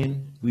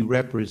saying we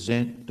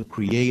represent the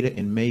creator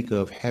and maker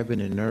of heaven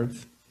and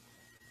earth,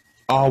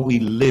 are we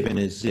living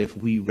as if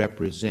we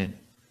represent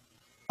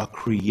a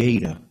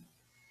creator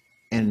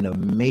and the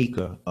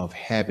maker of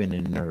heaven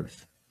and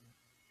earth?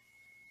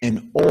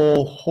 And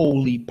all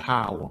holy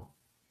power,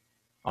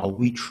 are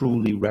we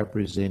truly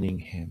representing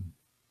him?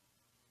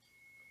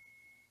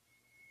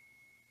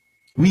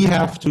 We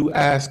have to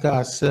ask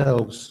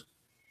ourselves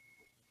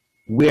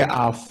where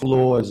our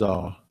flaws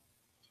are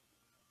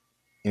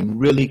and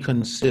really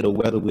consider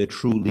whether we're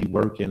truly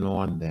working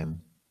on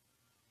them,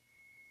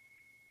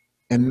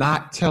 and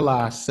not tell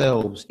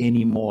ourselves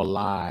any more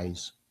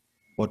lies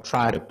or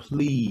try to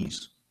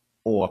please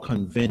or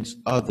convince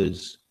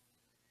others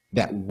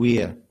that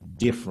we're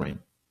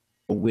different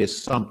or we're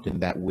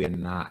something that we're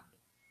not.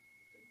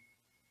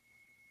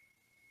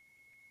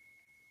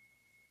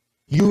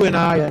 You and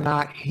I are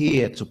not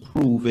here to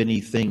prove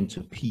anything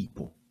to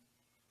people.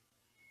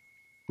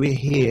 We're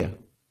here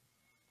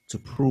to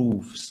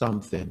prove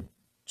something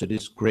to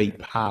this great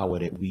power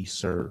that we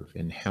serve,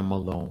 in him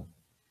alone.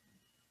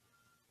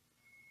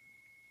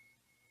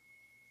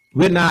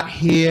 We're not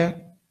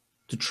here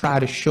to try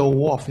to show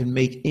off and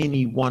make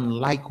anyone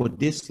like or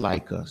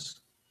dislike us.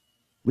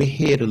 We're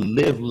here to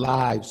live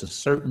lives a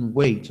certain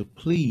way to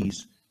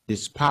please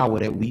this power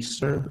that we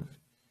serve.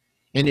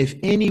 And if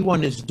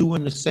anyone is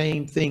doing the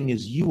same thing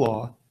as you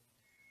are,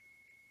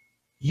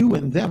 you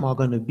and them are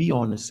going to be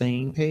on the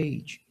same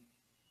page.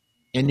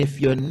 And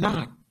if you're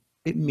not,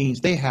 it means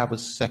they have a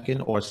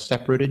second or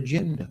separate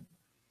agenda.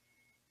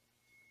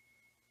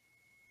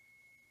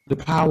 The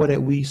power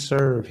that we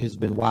serve has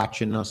been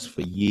watching us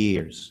for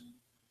years.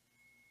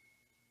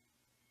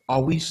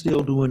 Are we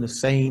still doing the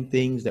same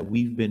things that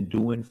we've been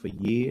doing for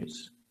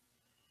years?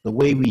 The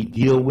way we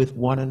deal with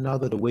one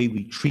another, the way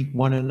we treat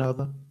one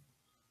another?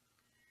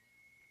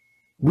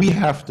 We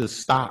have to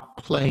stop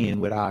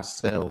playing with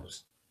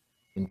ourselves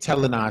and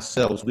telling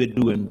ourselves we're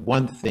doing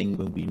one thing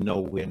when we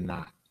know we're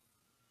not.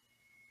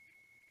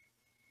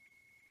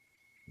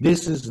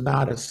 This is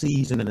not a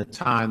season and a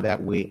time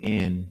that we're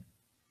in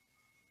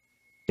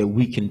that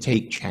we can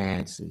take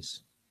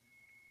chances.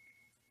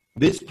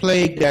 This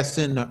plague that's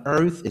in the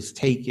earth is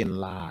taking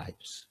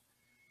lives.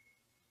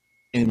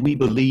 And we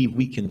believe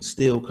we can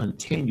still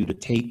continue to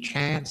take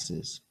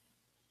chances.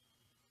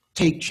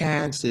 Take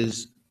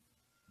chances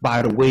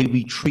by the way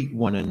we treat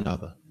one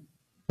another,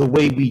 the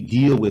way we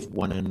deal with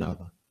one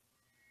another.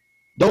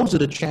 Those are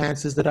the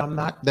chances that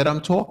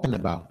I'm talking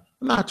about.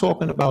 I'm not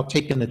talking about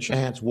taking a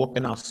chance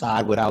walking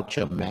outside without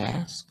your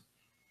mask.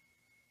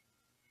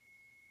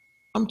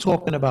 I'm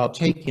talking about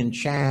taking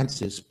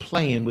chances,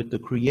 playing with the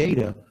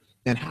Creator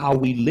and how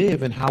we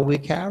live and how we're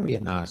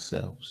carrying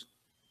ourselves.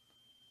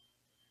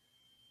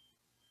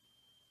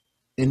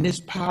 And this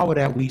power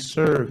that we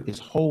serve is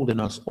holding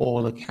us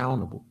all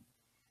accountable.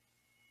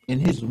 In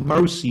His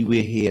mercy,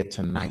 we're here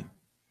tonight.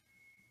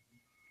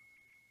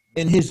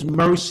 In His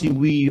mercy,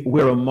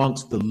 we're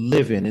amongst the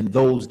living and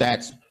those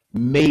that's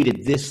made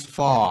it this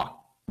far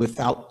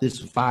without this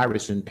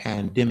virus and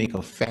pandemic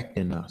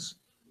affecting us.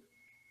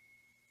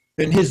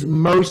 In His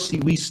mercy,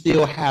 we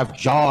still have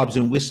jobs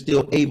and we're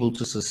still able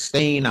to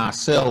sustain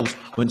ourselves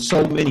when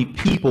so many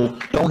people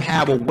don't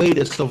have a way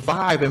to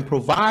survive and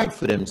provide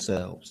for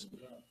themselves.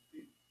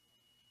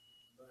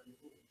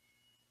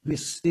 We're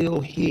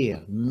still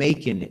here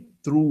making it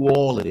through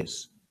all of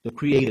this. The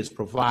Creator's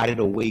provided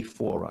a way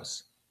for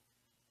us.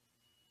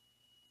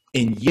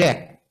 And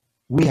yet,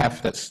 we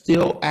have to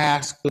still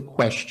ask the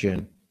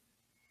question,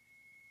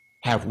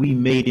 have we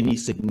made any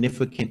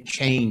significant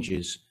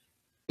changes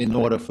in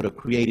order for the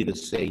Creator to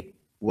say,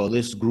 well,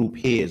 this group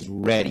here is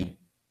ready.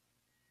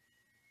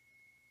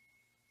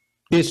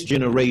 This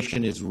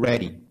generation is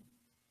ready.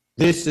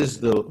 This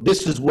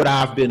is what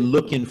I've been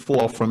looking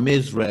for from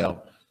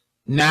Israel.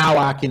 Now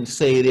I can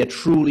say they're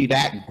truly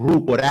that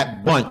group or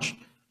that bunch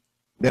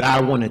that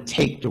I want to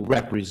take to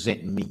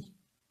represent me.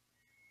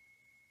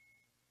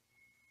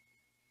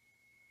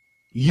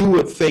 You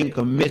would think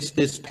amidst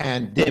this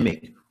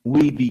pandemic,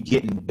 we'd be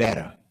getting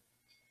better.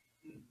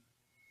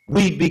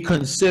 We'd be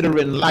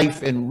considering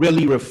life and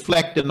really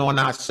reflecting on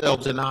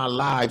ourselves and our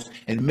lives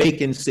and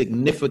making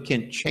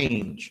significant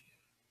change.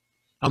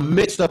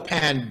 Amidst a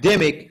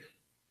pandemic,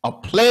 a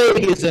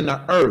plague is in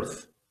the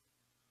earth,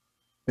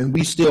 and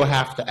we still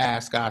have to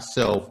ask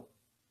ourselves,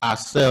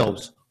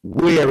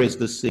 where is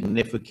the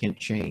significant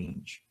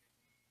change?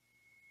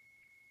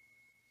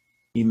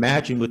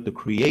 Imagine what the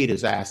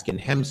Creator's asking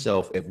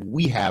Himself if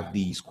we have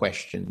these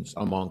questions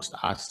amongst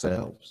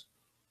ourselves.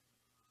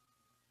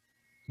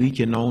 We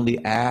can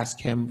only ask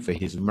Him for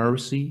His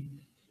mercy,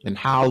 and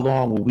how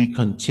long will we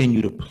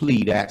continue to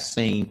plead that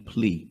same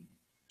plea?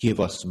 Give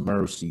us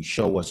mercy,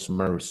 show us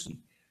mercy.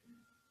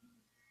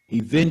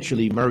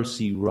 Eventually,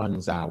 mercy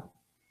runs out,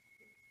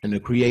 and the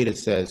Creator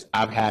says,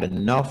 I've had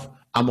enough.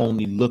 I'm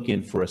only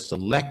looking for a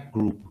select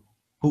group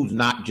who's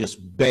not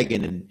just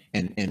begging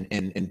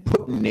and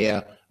putting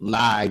their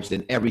lives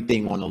and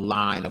everything on the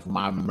line of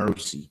my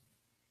mercy.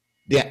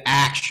 Their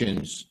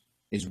actions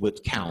is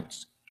what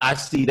counts. I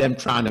see them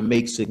trying to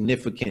make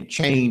significant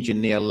change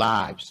in their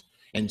lives.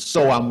 And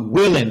so I'm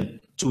willing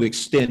to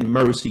extend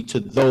mercy to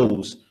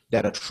those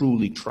that are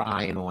truly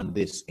trying on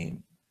this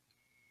end.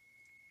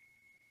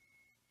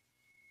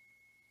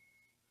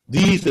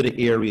 These are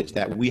the areas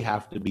that we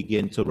have to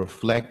begin to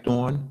reflect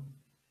on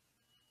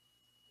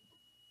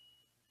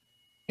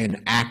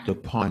and act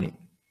upon it.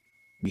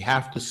 We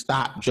have to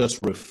stop just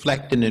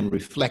reflecting and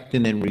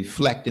reflecting and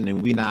reflecting,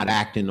 and we're not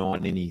acting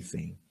on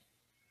anything.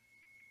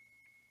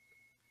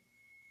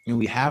 And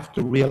we have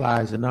to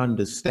realize and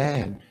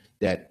understand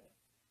that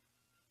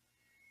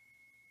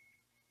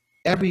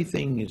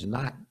everything is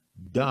not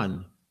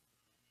done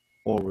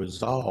or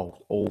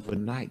resolved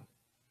overnight.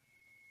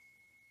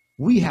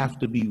 We have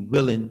to be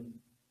willing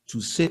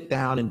to sit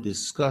down and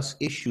discuss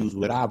issues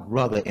with our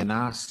brother and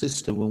our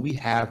sister when we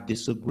have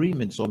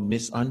disagreements or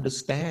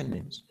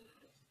misunderstandings.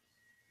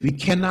 We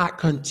cannot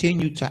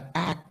continue to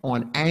act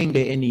on anger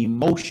and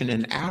emotion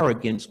and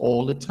arrogance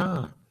all the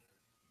time.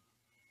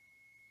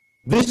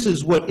 This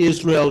is what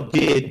Israel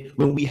did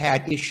when we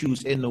had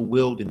issues in the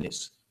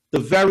wilderness. The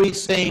very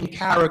same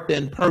character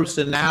and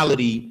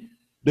personality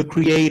the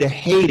Creator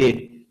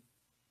hated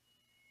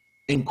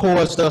and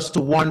caused us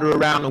to wander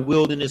around the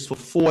wilderness for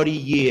 40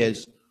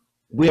 years.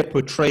 We're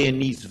portraying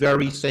these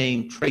very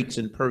same traits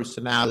and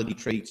personality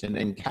traits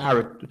and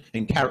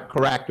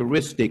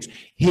characteristics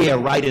here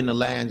right in the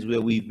lands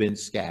where we've been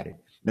scattered.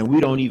 And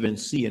we don't even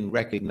see and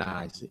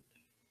recognize it.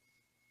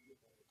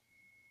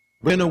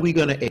 When are we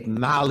going to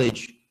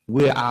acknowledge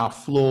where our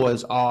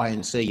flaws are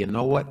and say, you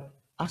know what?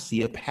 I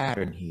see a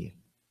pattern here.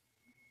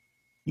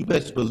 You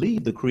best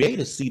believe the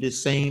Creator see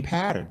this same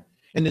pattern.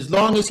 And as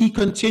long as He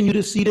continue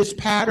to see this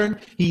pattern,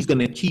 He's going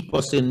to keep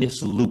us in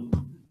this loop.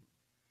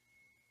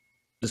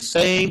 The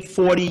same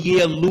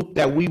 40-year loop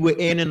that we were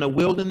in the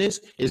wilderness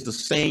is the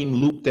same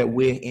loop that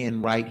we're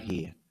in right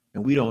here.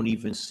 And we don't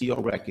even see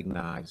or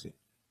recognize it.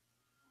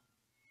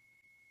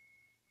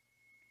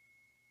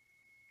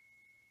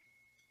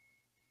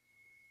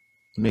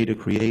 May the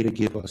Creator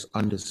give us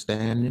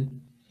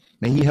understanding.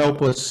 May He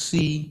help us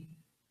see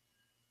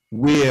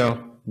where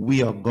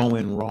we are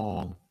going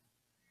wrong.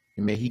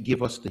 And may He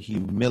give us the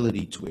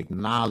humility to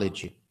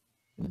acknowledge it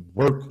and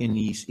work in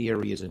these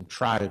areas and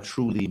try to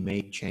truly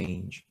make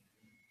change.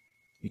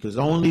 Because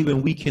only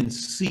when we can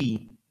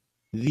see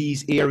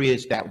these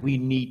areas that we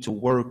need to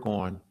work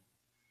on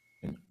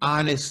and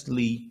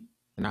honestly,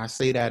 and I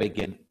say that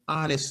again,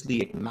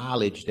 honestly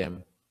acknowledge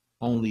them,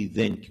 only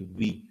then can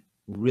we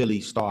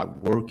really start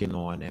working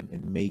on them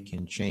and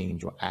making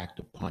change or act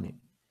upon it.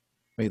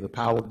 May the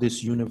power of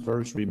this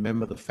universe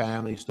remember the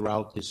families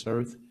throughout this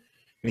earth.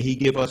 May he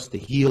give us the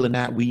healing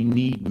that we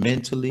need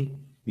mentally,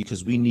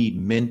 because we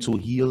need mental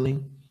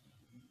healing.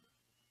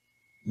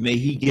 May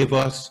he give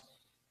us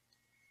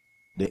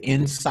the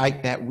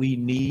insight that we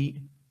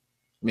need.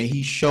 May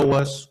he show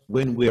us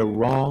when we're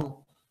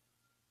wrong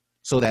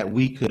so that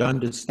we could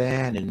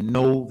understand and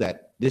know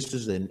that this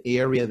is an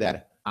area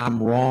that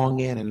I'm wrong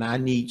in and I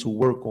need to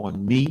work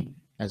on me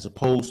as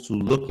opposed to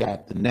look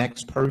at the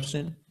next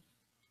person,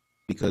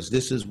 because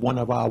this is one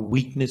of our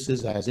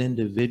weaknesses as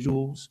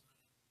individuals.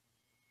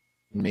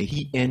 May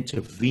he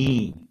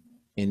intervene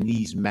in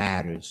these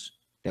matters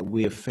that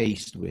we're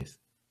faced with,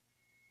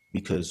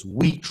 because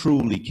we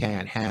truly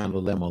can't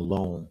handle them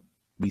alone.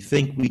 We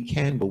think we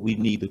can, but we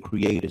need the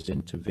Creator's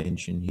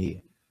intervention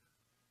here.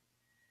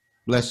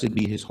 Blessed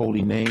be his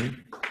holy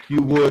name. If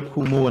you would,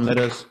 Kumu, and let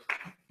us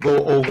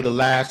go over the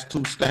last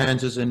two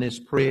stanzas in this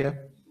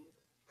prayer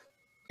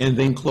and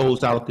then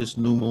close out this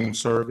new moon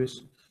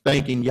service,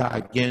 thanking Yah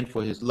again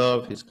for his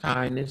love, his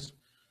kindness.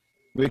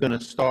 We're going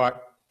to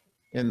start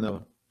in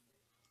the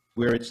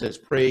where it says,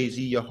 praise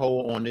ye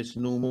Yahweh on this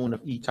new moon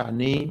of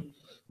Itanim.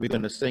 We're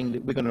going to sing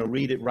it. We're going to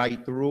read it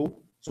right through.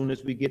 As soon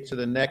as we get to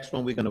the next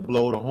one, we're going to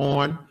blow the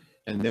horn,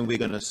 and then we're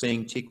going to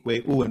sing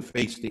Tikwe and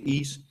face the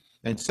east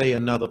and say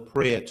another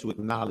prayer to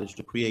acknowledge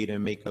the creator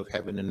and maker of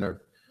heaven and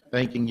earth.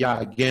 Thanking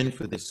Yah again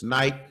for this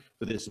night,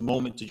 for this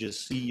moment to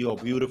just see your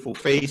beautiful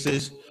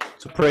faces,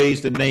 to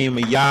praise the name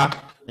of Yah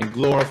and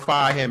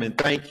glorify him and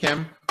thank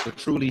him, for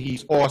truly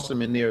he's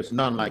awesome and there is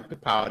none like the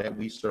power that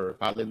we serve.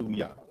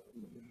 Hallelujah.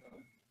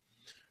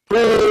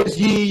 Praise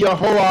ye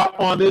Yahweh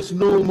on this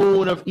new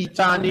moon of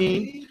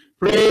Itanim.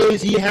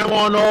 Praise ye him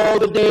on all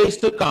the days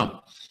to come.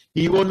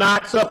 He will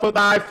not suffer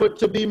thy foot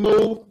to be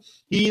moved.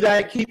 He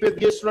that keepeth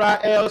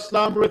Israel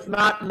slumbereth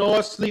not,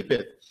 nor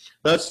sleepeth.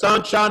 The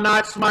sun shall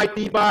not smite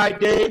thee by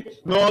day,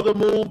 nor the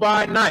moon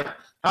by night.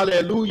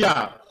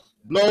 Hallelujah.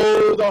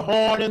 Blow the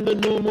horn in the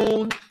new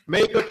moon,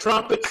 make a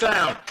trumpet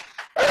sound.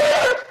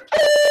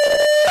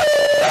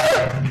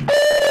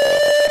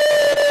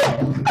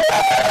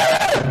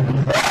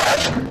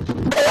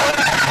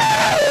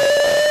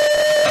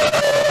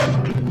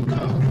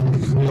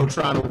 Still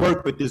trying to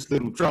work with this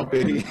little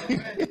trumpet.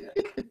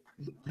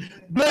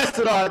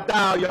 Blessed art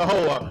thou,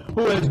 Yahweh,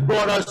 who has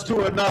brought us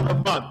to another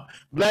month.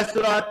 Blessed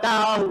art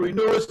thou who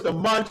renewest the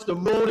months, the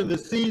moon, and the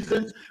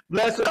seasons.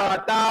 Blessed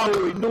art thou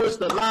who renewest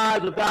the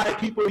lives of thy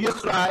people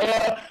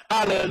Israel.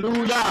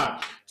 Hallelujah.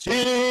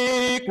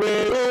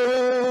 Chikweu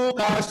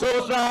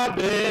kasosra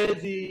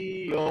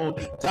bezion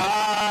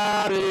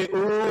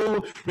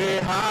tareu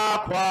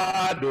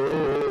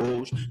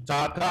mehakwadosh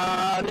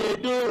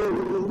takaredu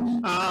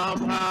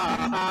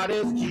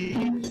amhareski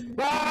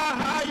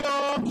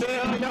bahayom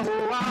shel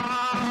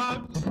Yahuwah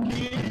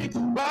ki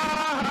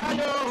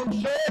bahayom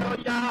shel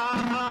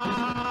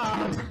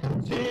Yah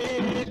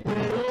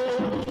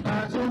chikweu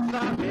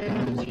kasosra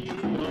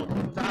bezion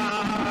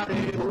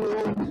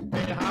tareu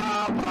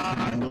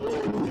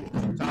mehakwadosh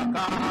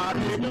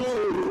Takarenu,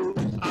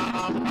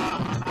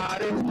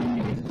 Amhareki,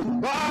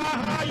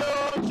 Bahayo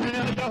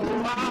Shel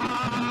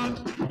Yahuwah,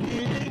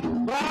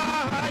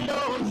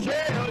 Bahayo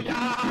Shel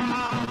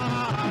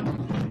Yah,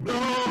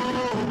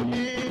 blow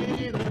ye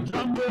the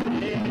trumpet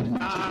in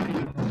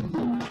Zion.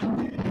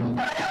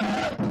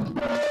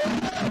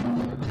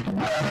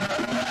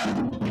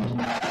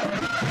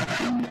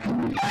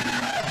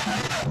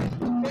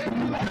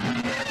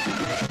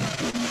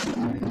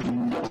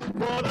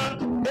 For the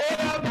day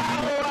of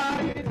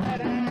Yahuwah is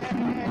at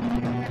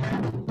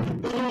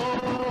hand.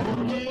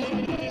 Blow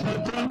ye the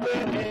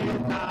trumpet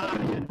in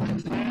Zion.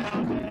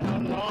 Sound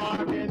an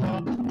alarm in the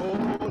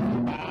holy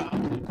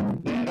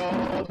mountain. Let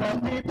all the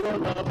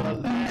people of the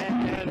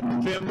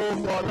land tremble,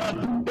 for the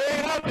day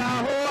of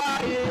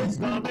Yahuwah is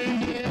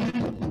coming in.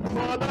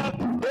 For the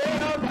day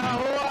of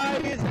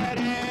Yahuwah is at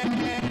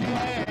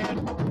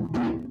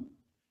hand.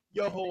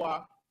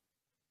 Yahuwah,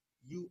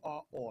 you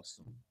are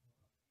awesome.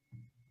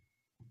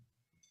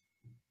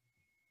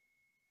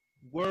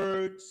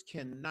 Words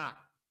cannot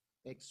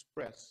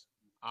express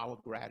our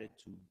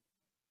gratitude.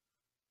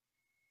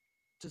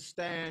 To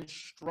stand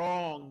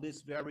strong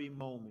this very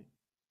moment,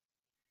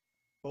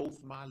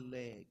 both my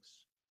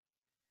legs,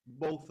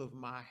 both of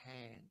my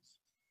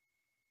hands,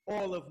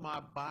 all of my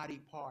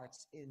body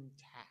parts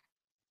intact.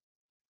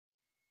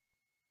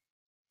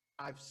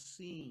 I've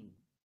seen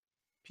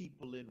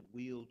people in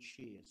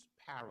wheelchairs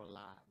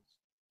paralyzed.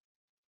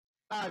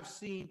 I've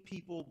seen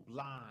people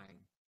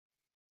blind.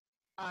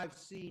 I've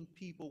seen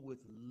people with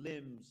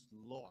limbs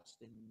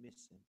lost and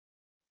missing.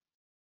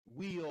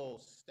 We all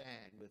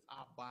stand with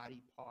our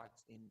body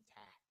parts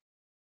intact.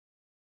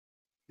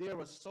 There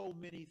are so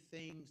many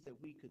things that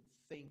we could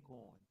think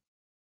on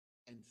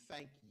and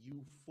thank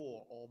you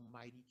for,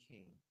 Almighty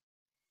King.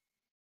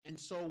 And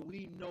so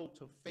we know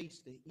to face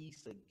the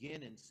east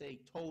again and say,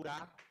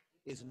 Todah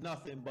is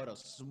nothing but a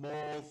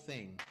small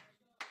thing.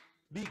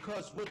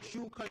 Because what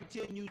you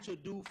continue to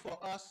do for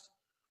us,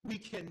 we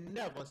can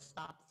never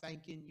stop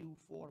thanking you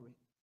for it.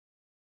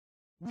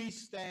 We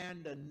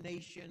stand a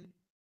nation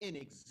in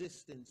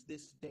existence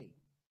this day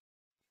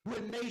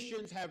When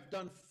nations have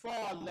done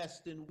far less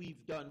than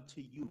we've done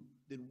to you,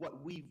 than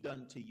what we've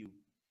done to you,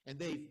 and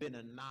they've been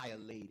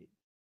annihilated.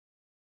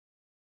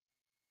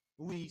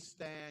 We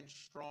stand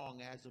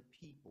strong as a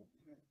people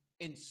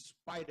in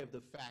spite of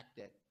the fact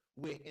that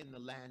we're in the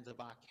lands of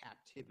our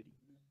captivity.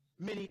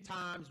 Many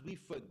times we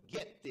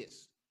forget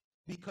this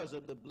because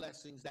of the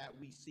blessings that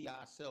we see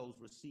ourselves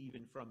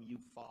receiving from you,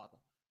 Father.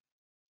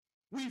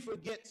 We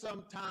forget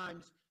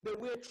sometimes that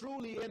we're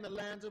truly in the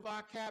lands of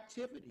our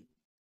captivity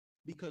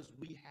because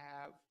we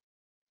have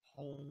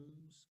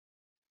homes,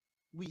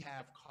 we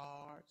have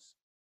cars,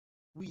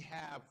 we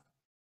have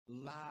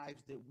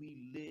lives that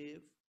we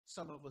live.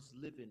 Some of us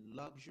live in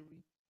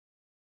luxury.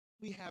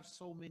 We have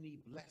so many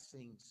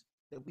blessings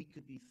that we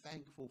could be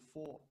thankful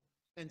for.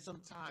 And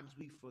sometimes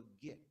we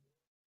forget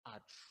our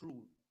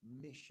true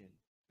mission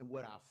and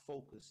what our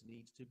focus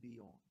needs to be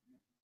on.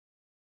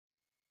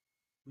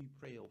 We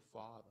pray, oh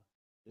Father,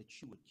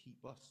 that you would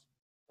keep us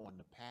on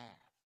the path.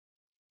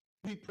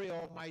 We pray,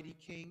 Almighty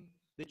King,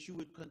 that you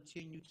would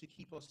continue to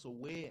keep us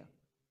aware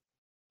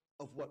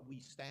of what we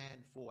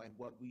stand for and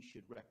what we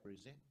should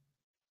represent.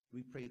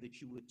 We pray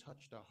that you would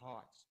touch the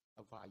hearts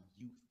of our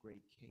youth,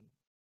 great King.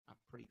 I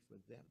pray for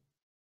them.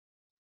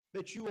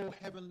 That you, O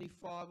Heavenly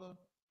Father,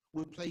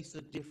 would place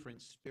a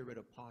different spirit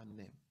upon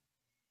them.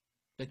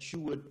 That you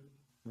would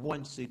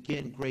once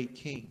again, great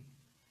King,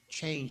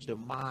 change the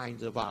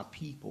minds of our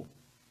people.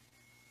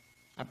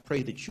 I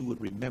pray that you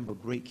would remember,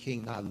 great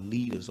King, our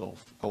leaders, O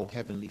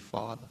Heavenly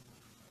Father.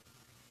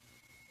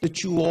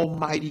 That you,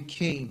 Almighty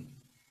King,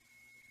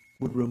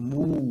 would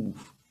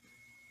remove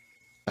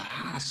the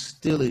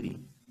hostility,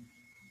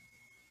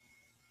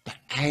 the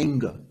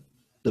anger,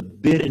 the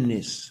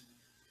bitterness,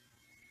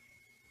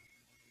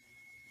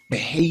 the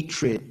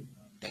hatred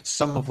that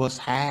some of us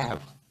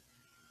have,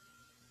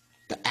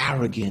 the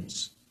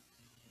arrogance,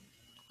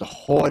 the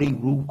haughty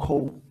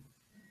ruco,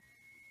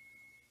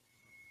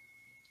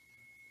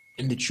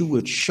 and that you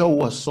would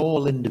show us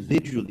all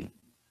individually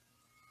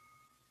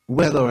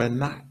whether or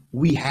not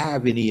we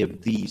have any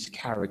of these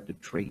character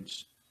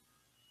traits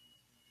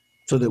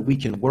so that we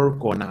can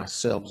work on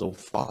ourselves, oh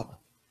Father.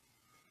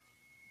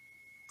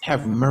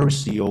 Have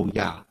mercy, oh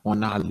Yah,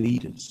 on our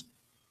leaders.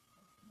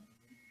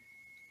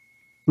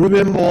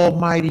 Remember,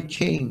 Almighty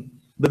King,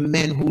 the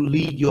men who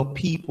lead your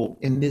people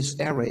in this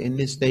era, in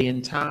this day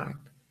and time.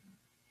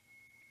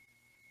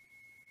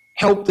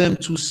 Help them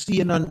to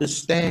see and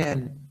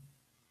understand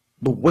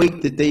the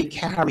weight that they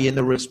carry and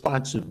the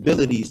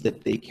responsibilities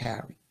that they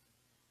carry.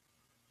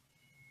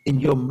 In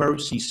your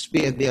mercy,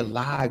 spare their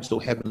lives, O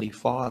Heavenly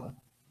Father,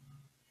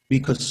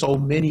 because so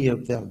many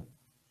of them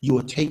you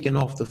are taking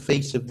off the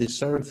face of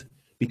this earth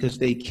because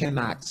they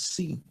cannot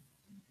see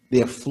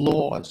their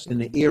flaws in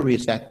the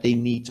areas that they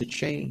need to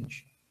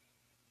change.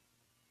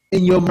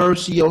 In your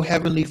mercy, O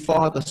Heavenly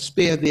Father,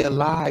 spare their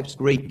lives,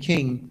 great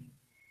King,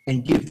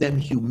 and give them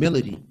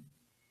humility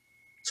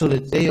so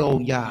that they, O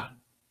Yah,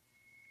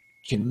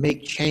 can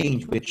make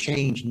change where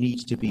change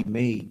needs to be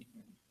made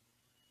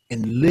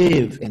and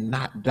live and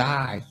not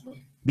die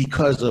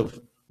because of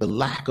the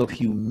lack of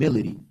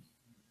humility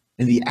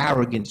and the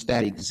arrogance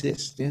that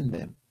exists in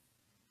them.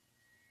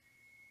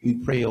 We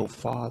pray, O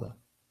Father,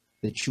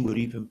 that you would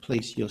even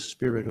place your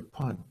spirit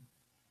upon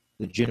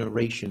the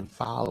generation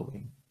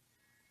following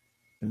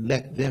and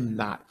let them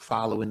not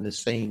follow in the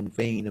same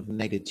vein of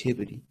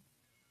negativity.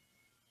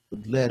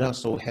 But let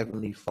us, O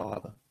Heavenly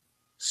Father,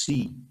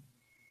 see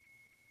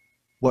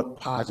what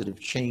positive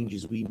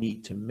changes we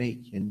need to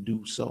make and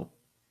do so.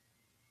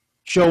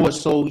 Show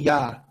us, O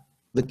Yah,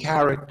 the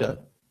character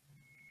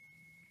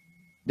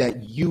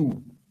that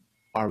you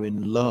are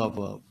in love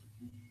of.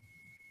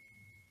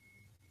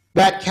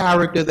 That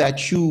character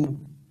that you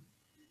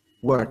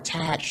were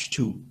attached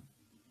to,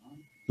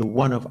 the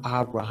one of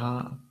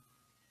Abraham.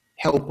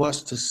 Help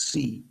us to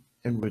see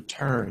and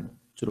return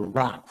to the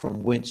rock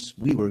from whence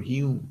we were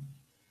hewn.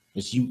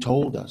 As you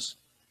told us,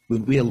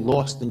 when we are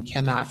lost and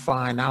cannot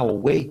find our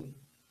way,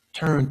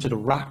 turn to the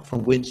rock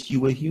from whence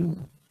you were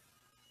hewn.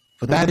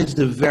 For that is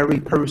the very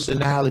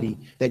personality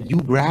that you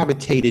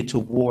gravitated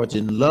towards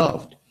and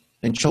loved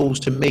and chose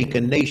to make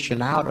a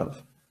nation out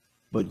of.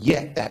 But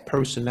yet that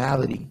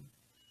personality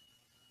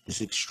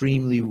is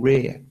extremely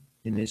rare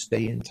in this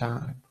day and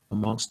time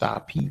amongst our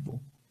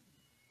people.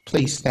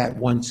 Place that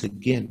once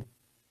again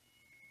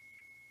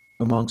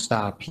amongst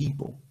our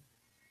people.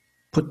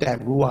 Put that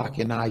ruach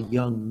in our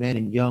young men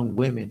and young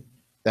women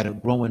that are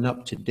growing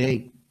up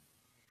today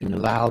and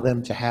allow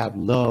them to have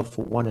love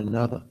for one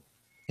another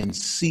and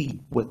see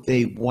what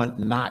they want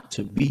not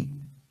to be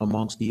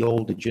amongst the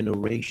older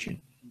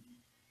generation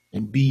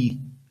and be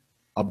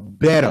a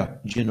better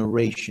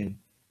generation,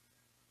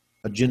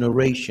 a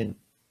generation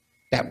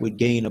that would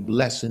gain a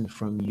blessing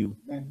from you.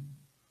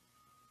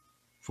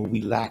 For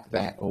we lack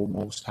that, O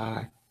Most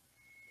High.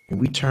 And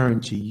we turn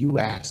to you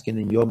asking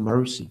in your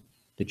mercy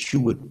that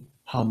you would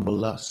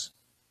humble us,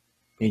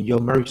 in your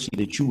mercy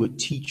that you would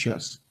teach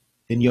us,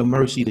 in your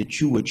mercy that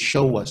you would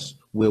show us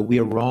where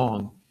we're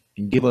wrong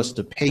and give us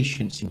the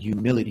patience and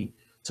humility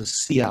to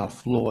see our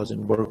flaws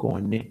and work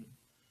on it.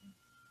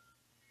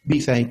 We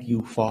thank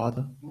you,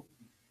 Father,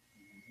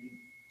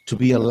 to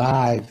be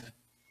alive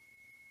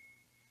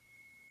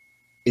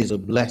is a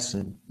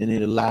blessing, and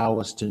it allows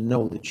us to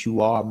know that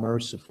you are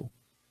merciful.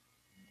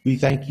 We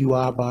thank you,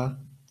 Abba,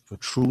 for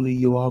truly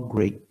you are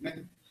great.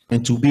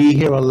 And to be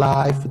here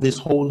alive for this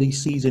holy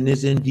season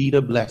is indeed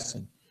a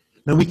blessing.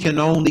 And we can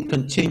only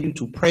continue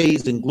to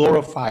praise and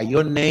glorify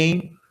your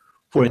name,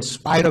 for in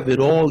spite of it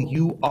all,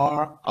 you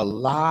are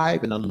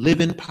alive and a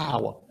living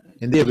power.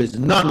 And there is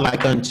none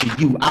like unto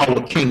you,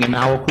 our King and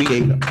our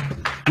Creator.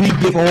 We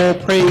give all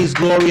praise,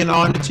 glory, and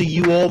honor to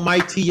you,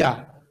 Almighty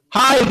Yah.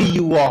 Highly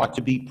you are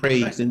to be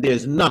praised, and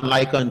there's none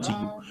like unto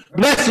you.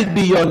 Blessed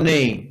be your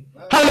name.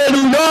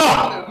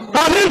 Hallelujah!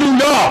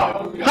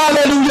 Hallelujah!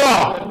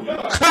 Hallelujah!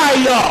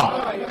 Chaya!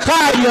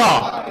 Chaya!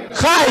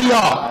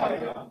 Chaya!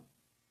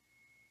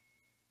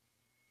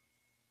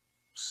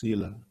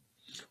 Selah.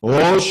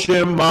 O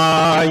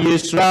Shema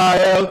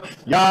Yisrael,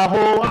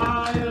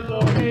 Yahuwah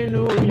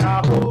Eloheinu,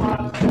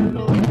 Yahuwah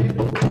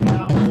Eloheinu,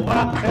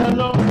 Yahuwah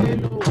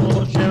Eloheinu.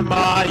 O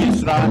Shema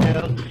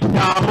Yisrael,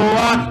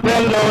 Yahuwah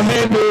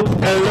Eloheinu,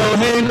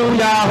 Eloheinu,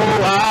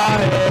 Yahuwah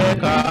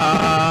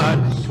Echad.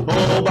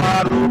 O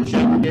Baruch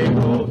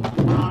Shekero,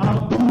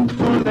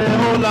 Tole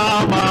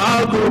Olam,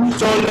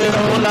 Tole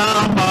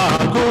Olam,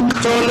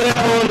 Tole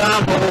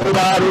Olam, O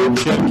Baruch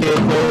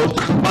Shekero,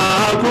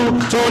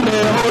 Tole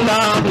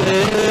Olam,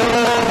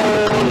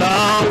 Leolam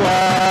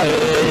Wae.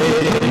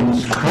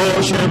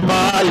 O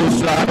Shema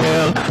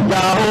Yisrael,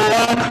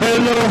 Yahuwah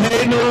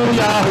Eloheinu,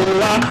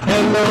 Yahuwah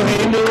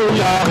Eloheinu,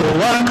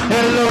 Yahuwah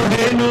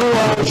Eloheinu.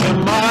 O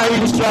Shema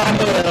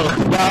Yisrael,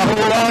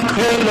 Yahuwah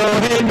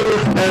Eloheinu,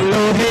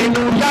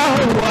 Eloheinu,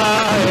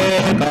 Yahuwah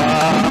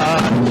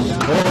Echad.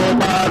 O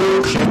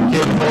Baruch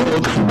Shekero,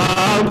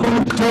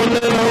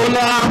 Tole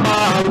Olam,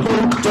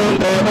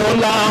 Tole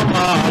Olam,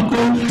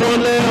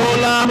 Tole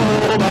Olam,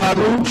 O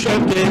Baruch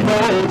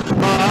Shekero,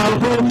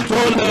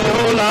 Tole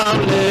Olam,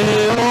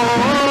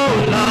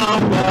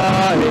 Leolam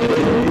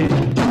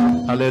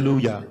Wae.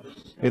 Hallelujah.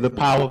 May the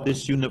power of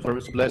this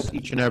universe bless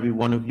each and every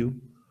one of you,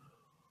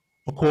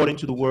 according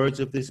to the words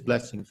of this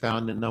blessing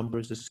found in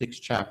Numbers, the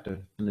 6th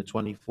chapter, and the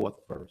 24th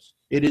verse.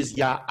 It is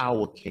Yah,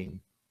 our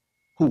King,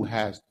 who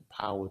has the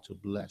power to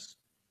bless.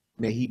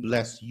 May he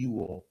bless you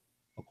all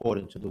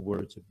according to the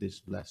words of this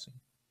blessing.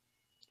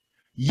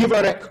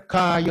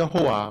 Yivareka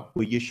Yehoah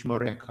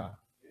v'yishmereka.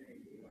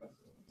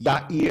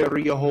 Ya'ir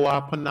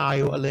Yehoah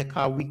panayo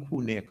aleka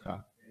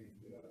wikuneka.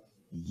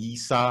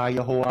 Yisa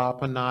Yehoah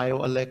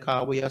panayo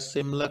aleka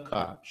v'yasim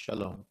leka.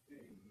 Shalom.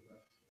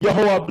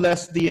 Yehoah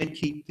bless thee and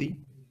keep thee.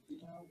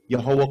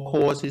 Yehoah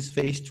cause his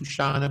face to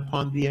shine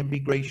upon thee and be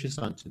gracious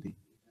unto thee.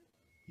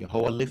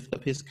 Yehoah lift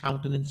up his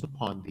countenance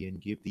upon thee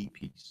and give thee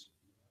peace.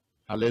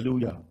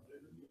 Hallelujah.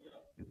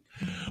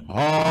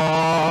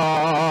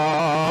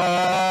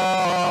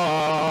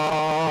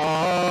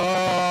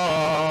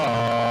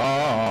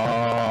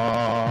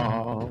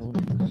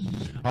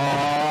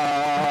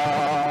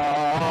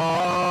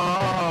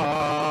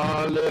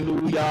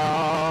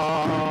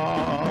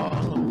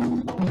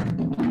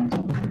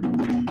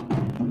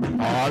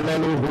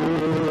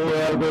 Hallelujah,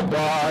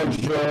 everybody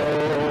show.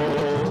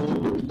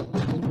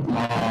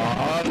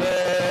 Hallelujah,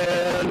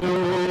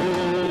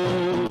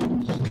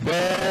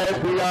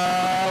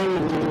 Betlauzo.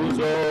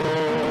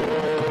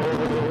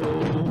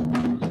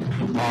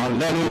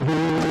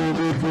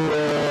 Hallelujah,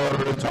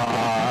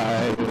 glorified.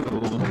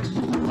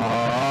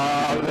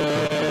 Hallelujah,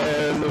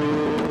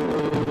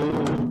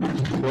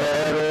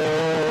 wherever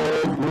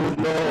good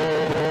Lord.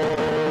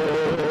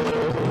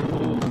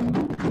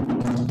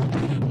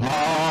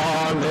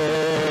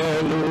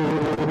 Hallelujah,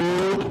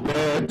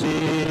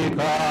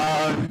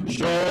 Betikan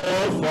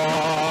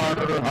Shofar.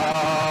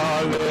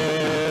 Hallelujah,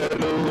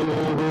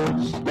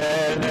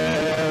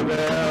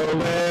 Benevel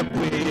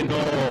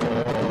Epinor.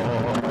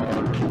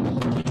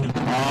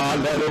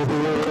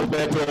 Hallelujah,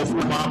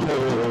 Betofu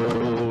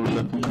Mahol.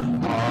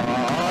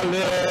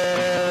 Hallelujah,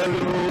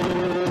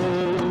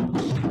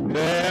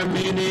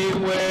 Bemini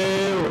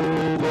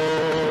Weugo.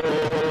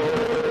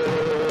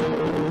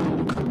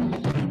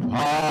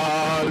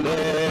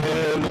 Hallelujah,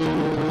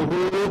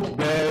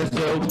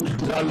 Bezel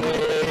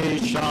Zalei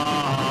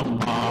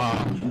Shama.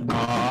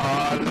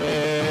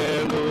 Hallelujah,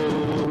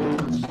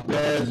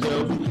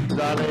 Bezel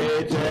Zalei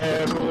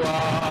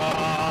Teruah.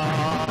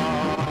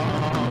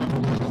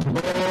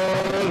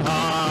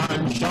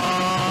 Olhan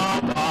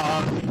Shama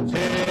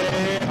Te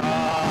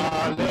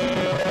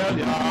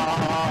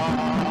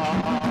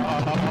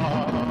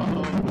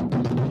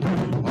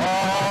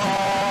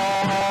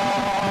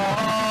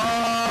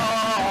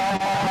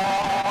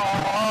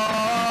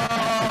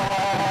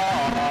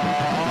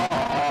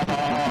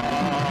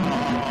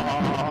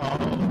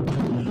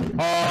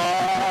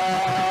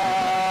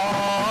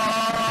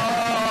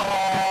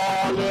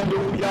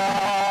Hallelujah.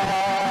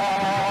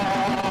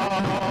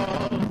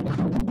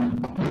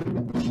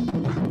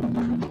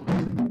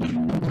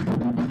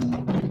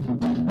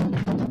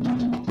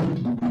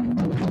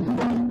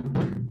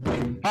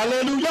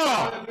 Hallelujah!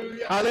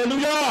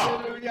 Hallelujah!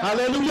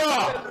 Hallelujah!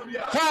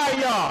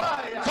 Kaya!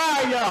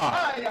 Kaya!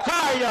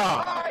 Kaya!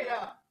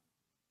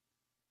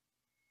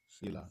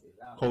 Selah.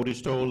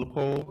 Kodesh Tov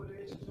L'Kol.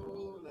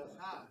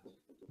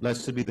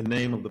 Blessed be the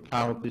name of the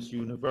power of this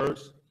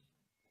universe.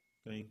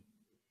 Okay.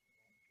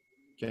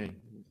 Okay.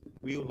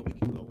 We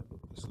can lower.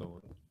 Let's lower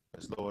it.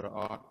 Let's lower the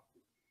ark.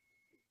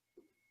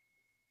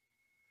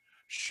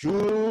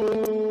 Shuva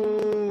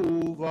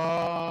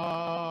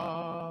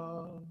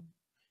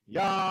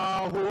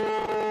Yahuwah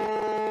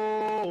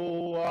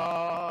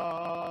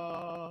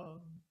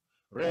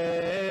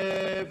Revevot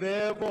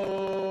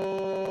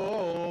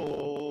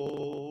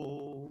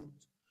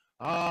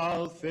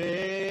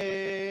Alfei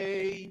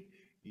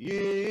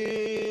Yisrael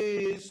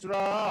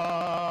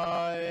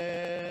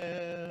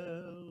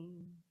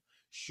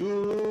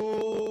Shuva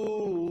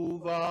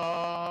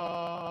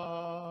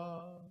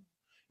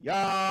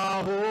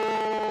Yahuwah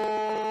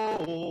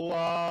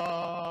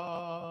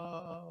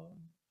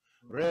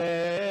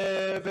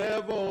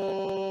Revevot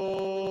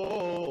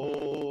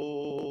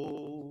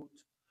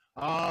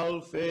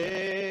Alfei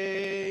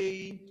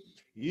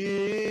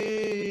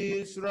Yisrael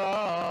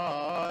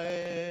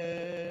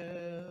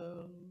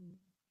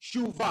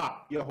Shuva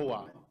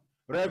Yahuwah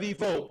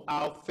Revivot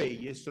Alfei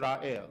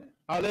Yisrael.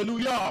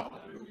 Hallelujah.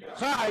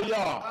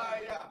 Chaya.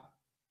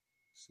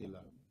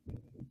 Selah.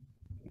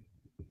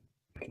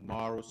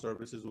 Tomorrow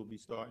services will be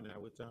starting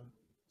at what time?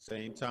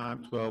 Same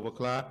time, 12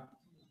 o'clock.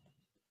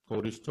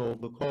 Kodesh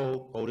Tov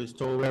L'Kol. Kodesh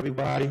Tov,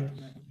 everybody.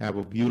 Have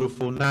a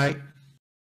beautiful night.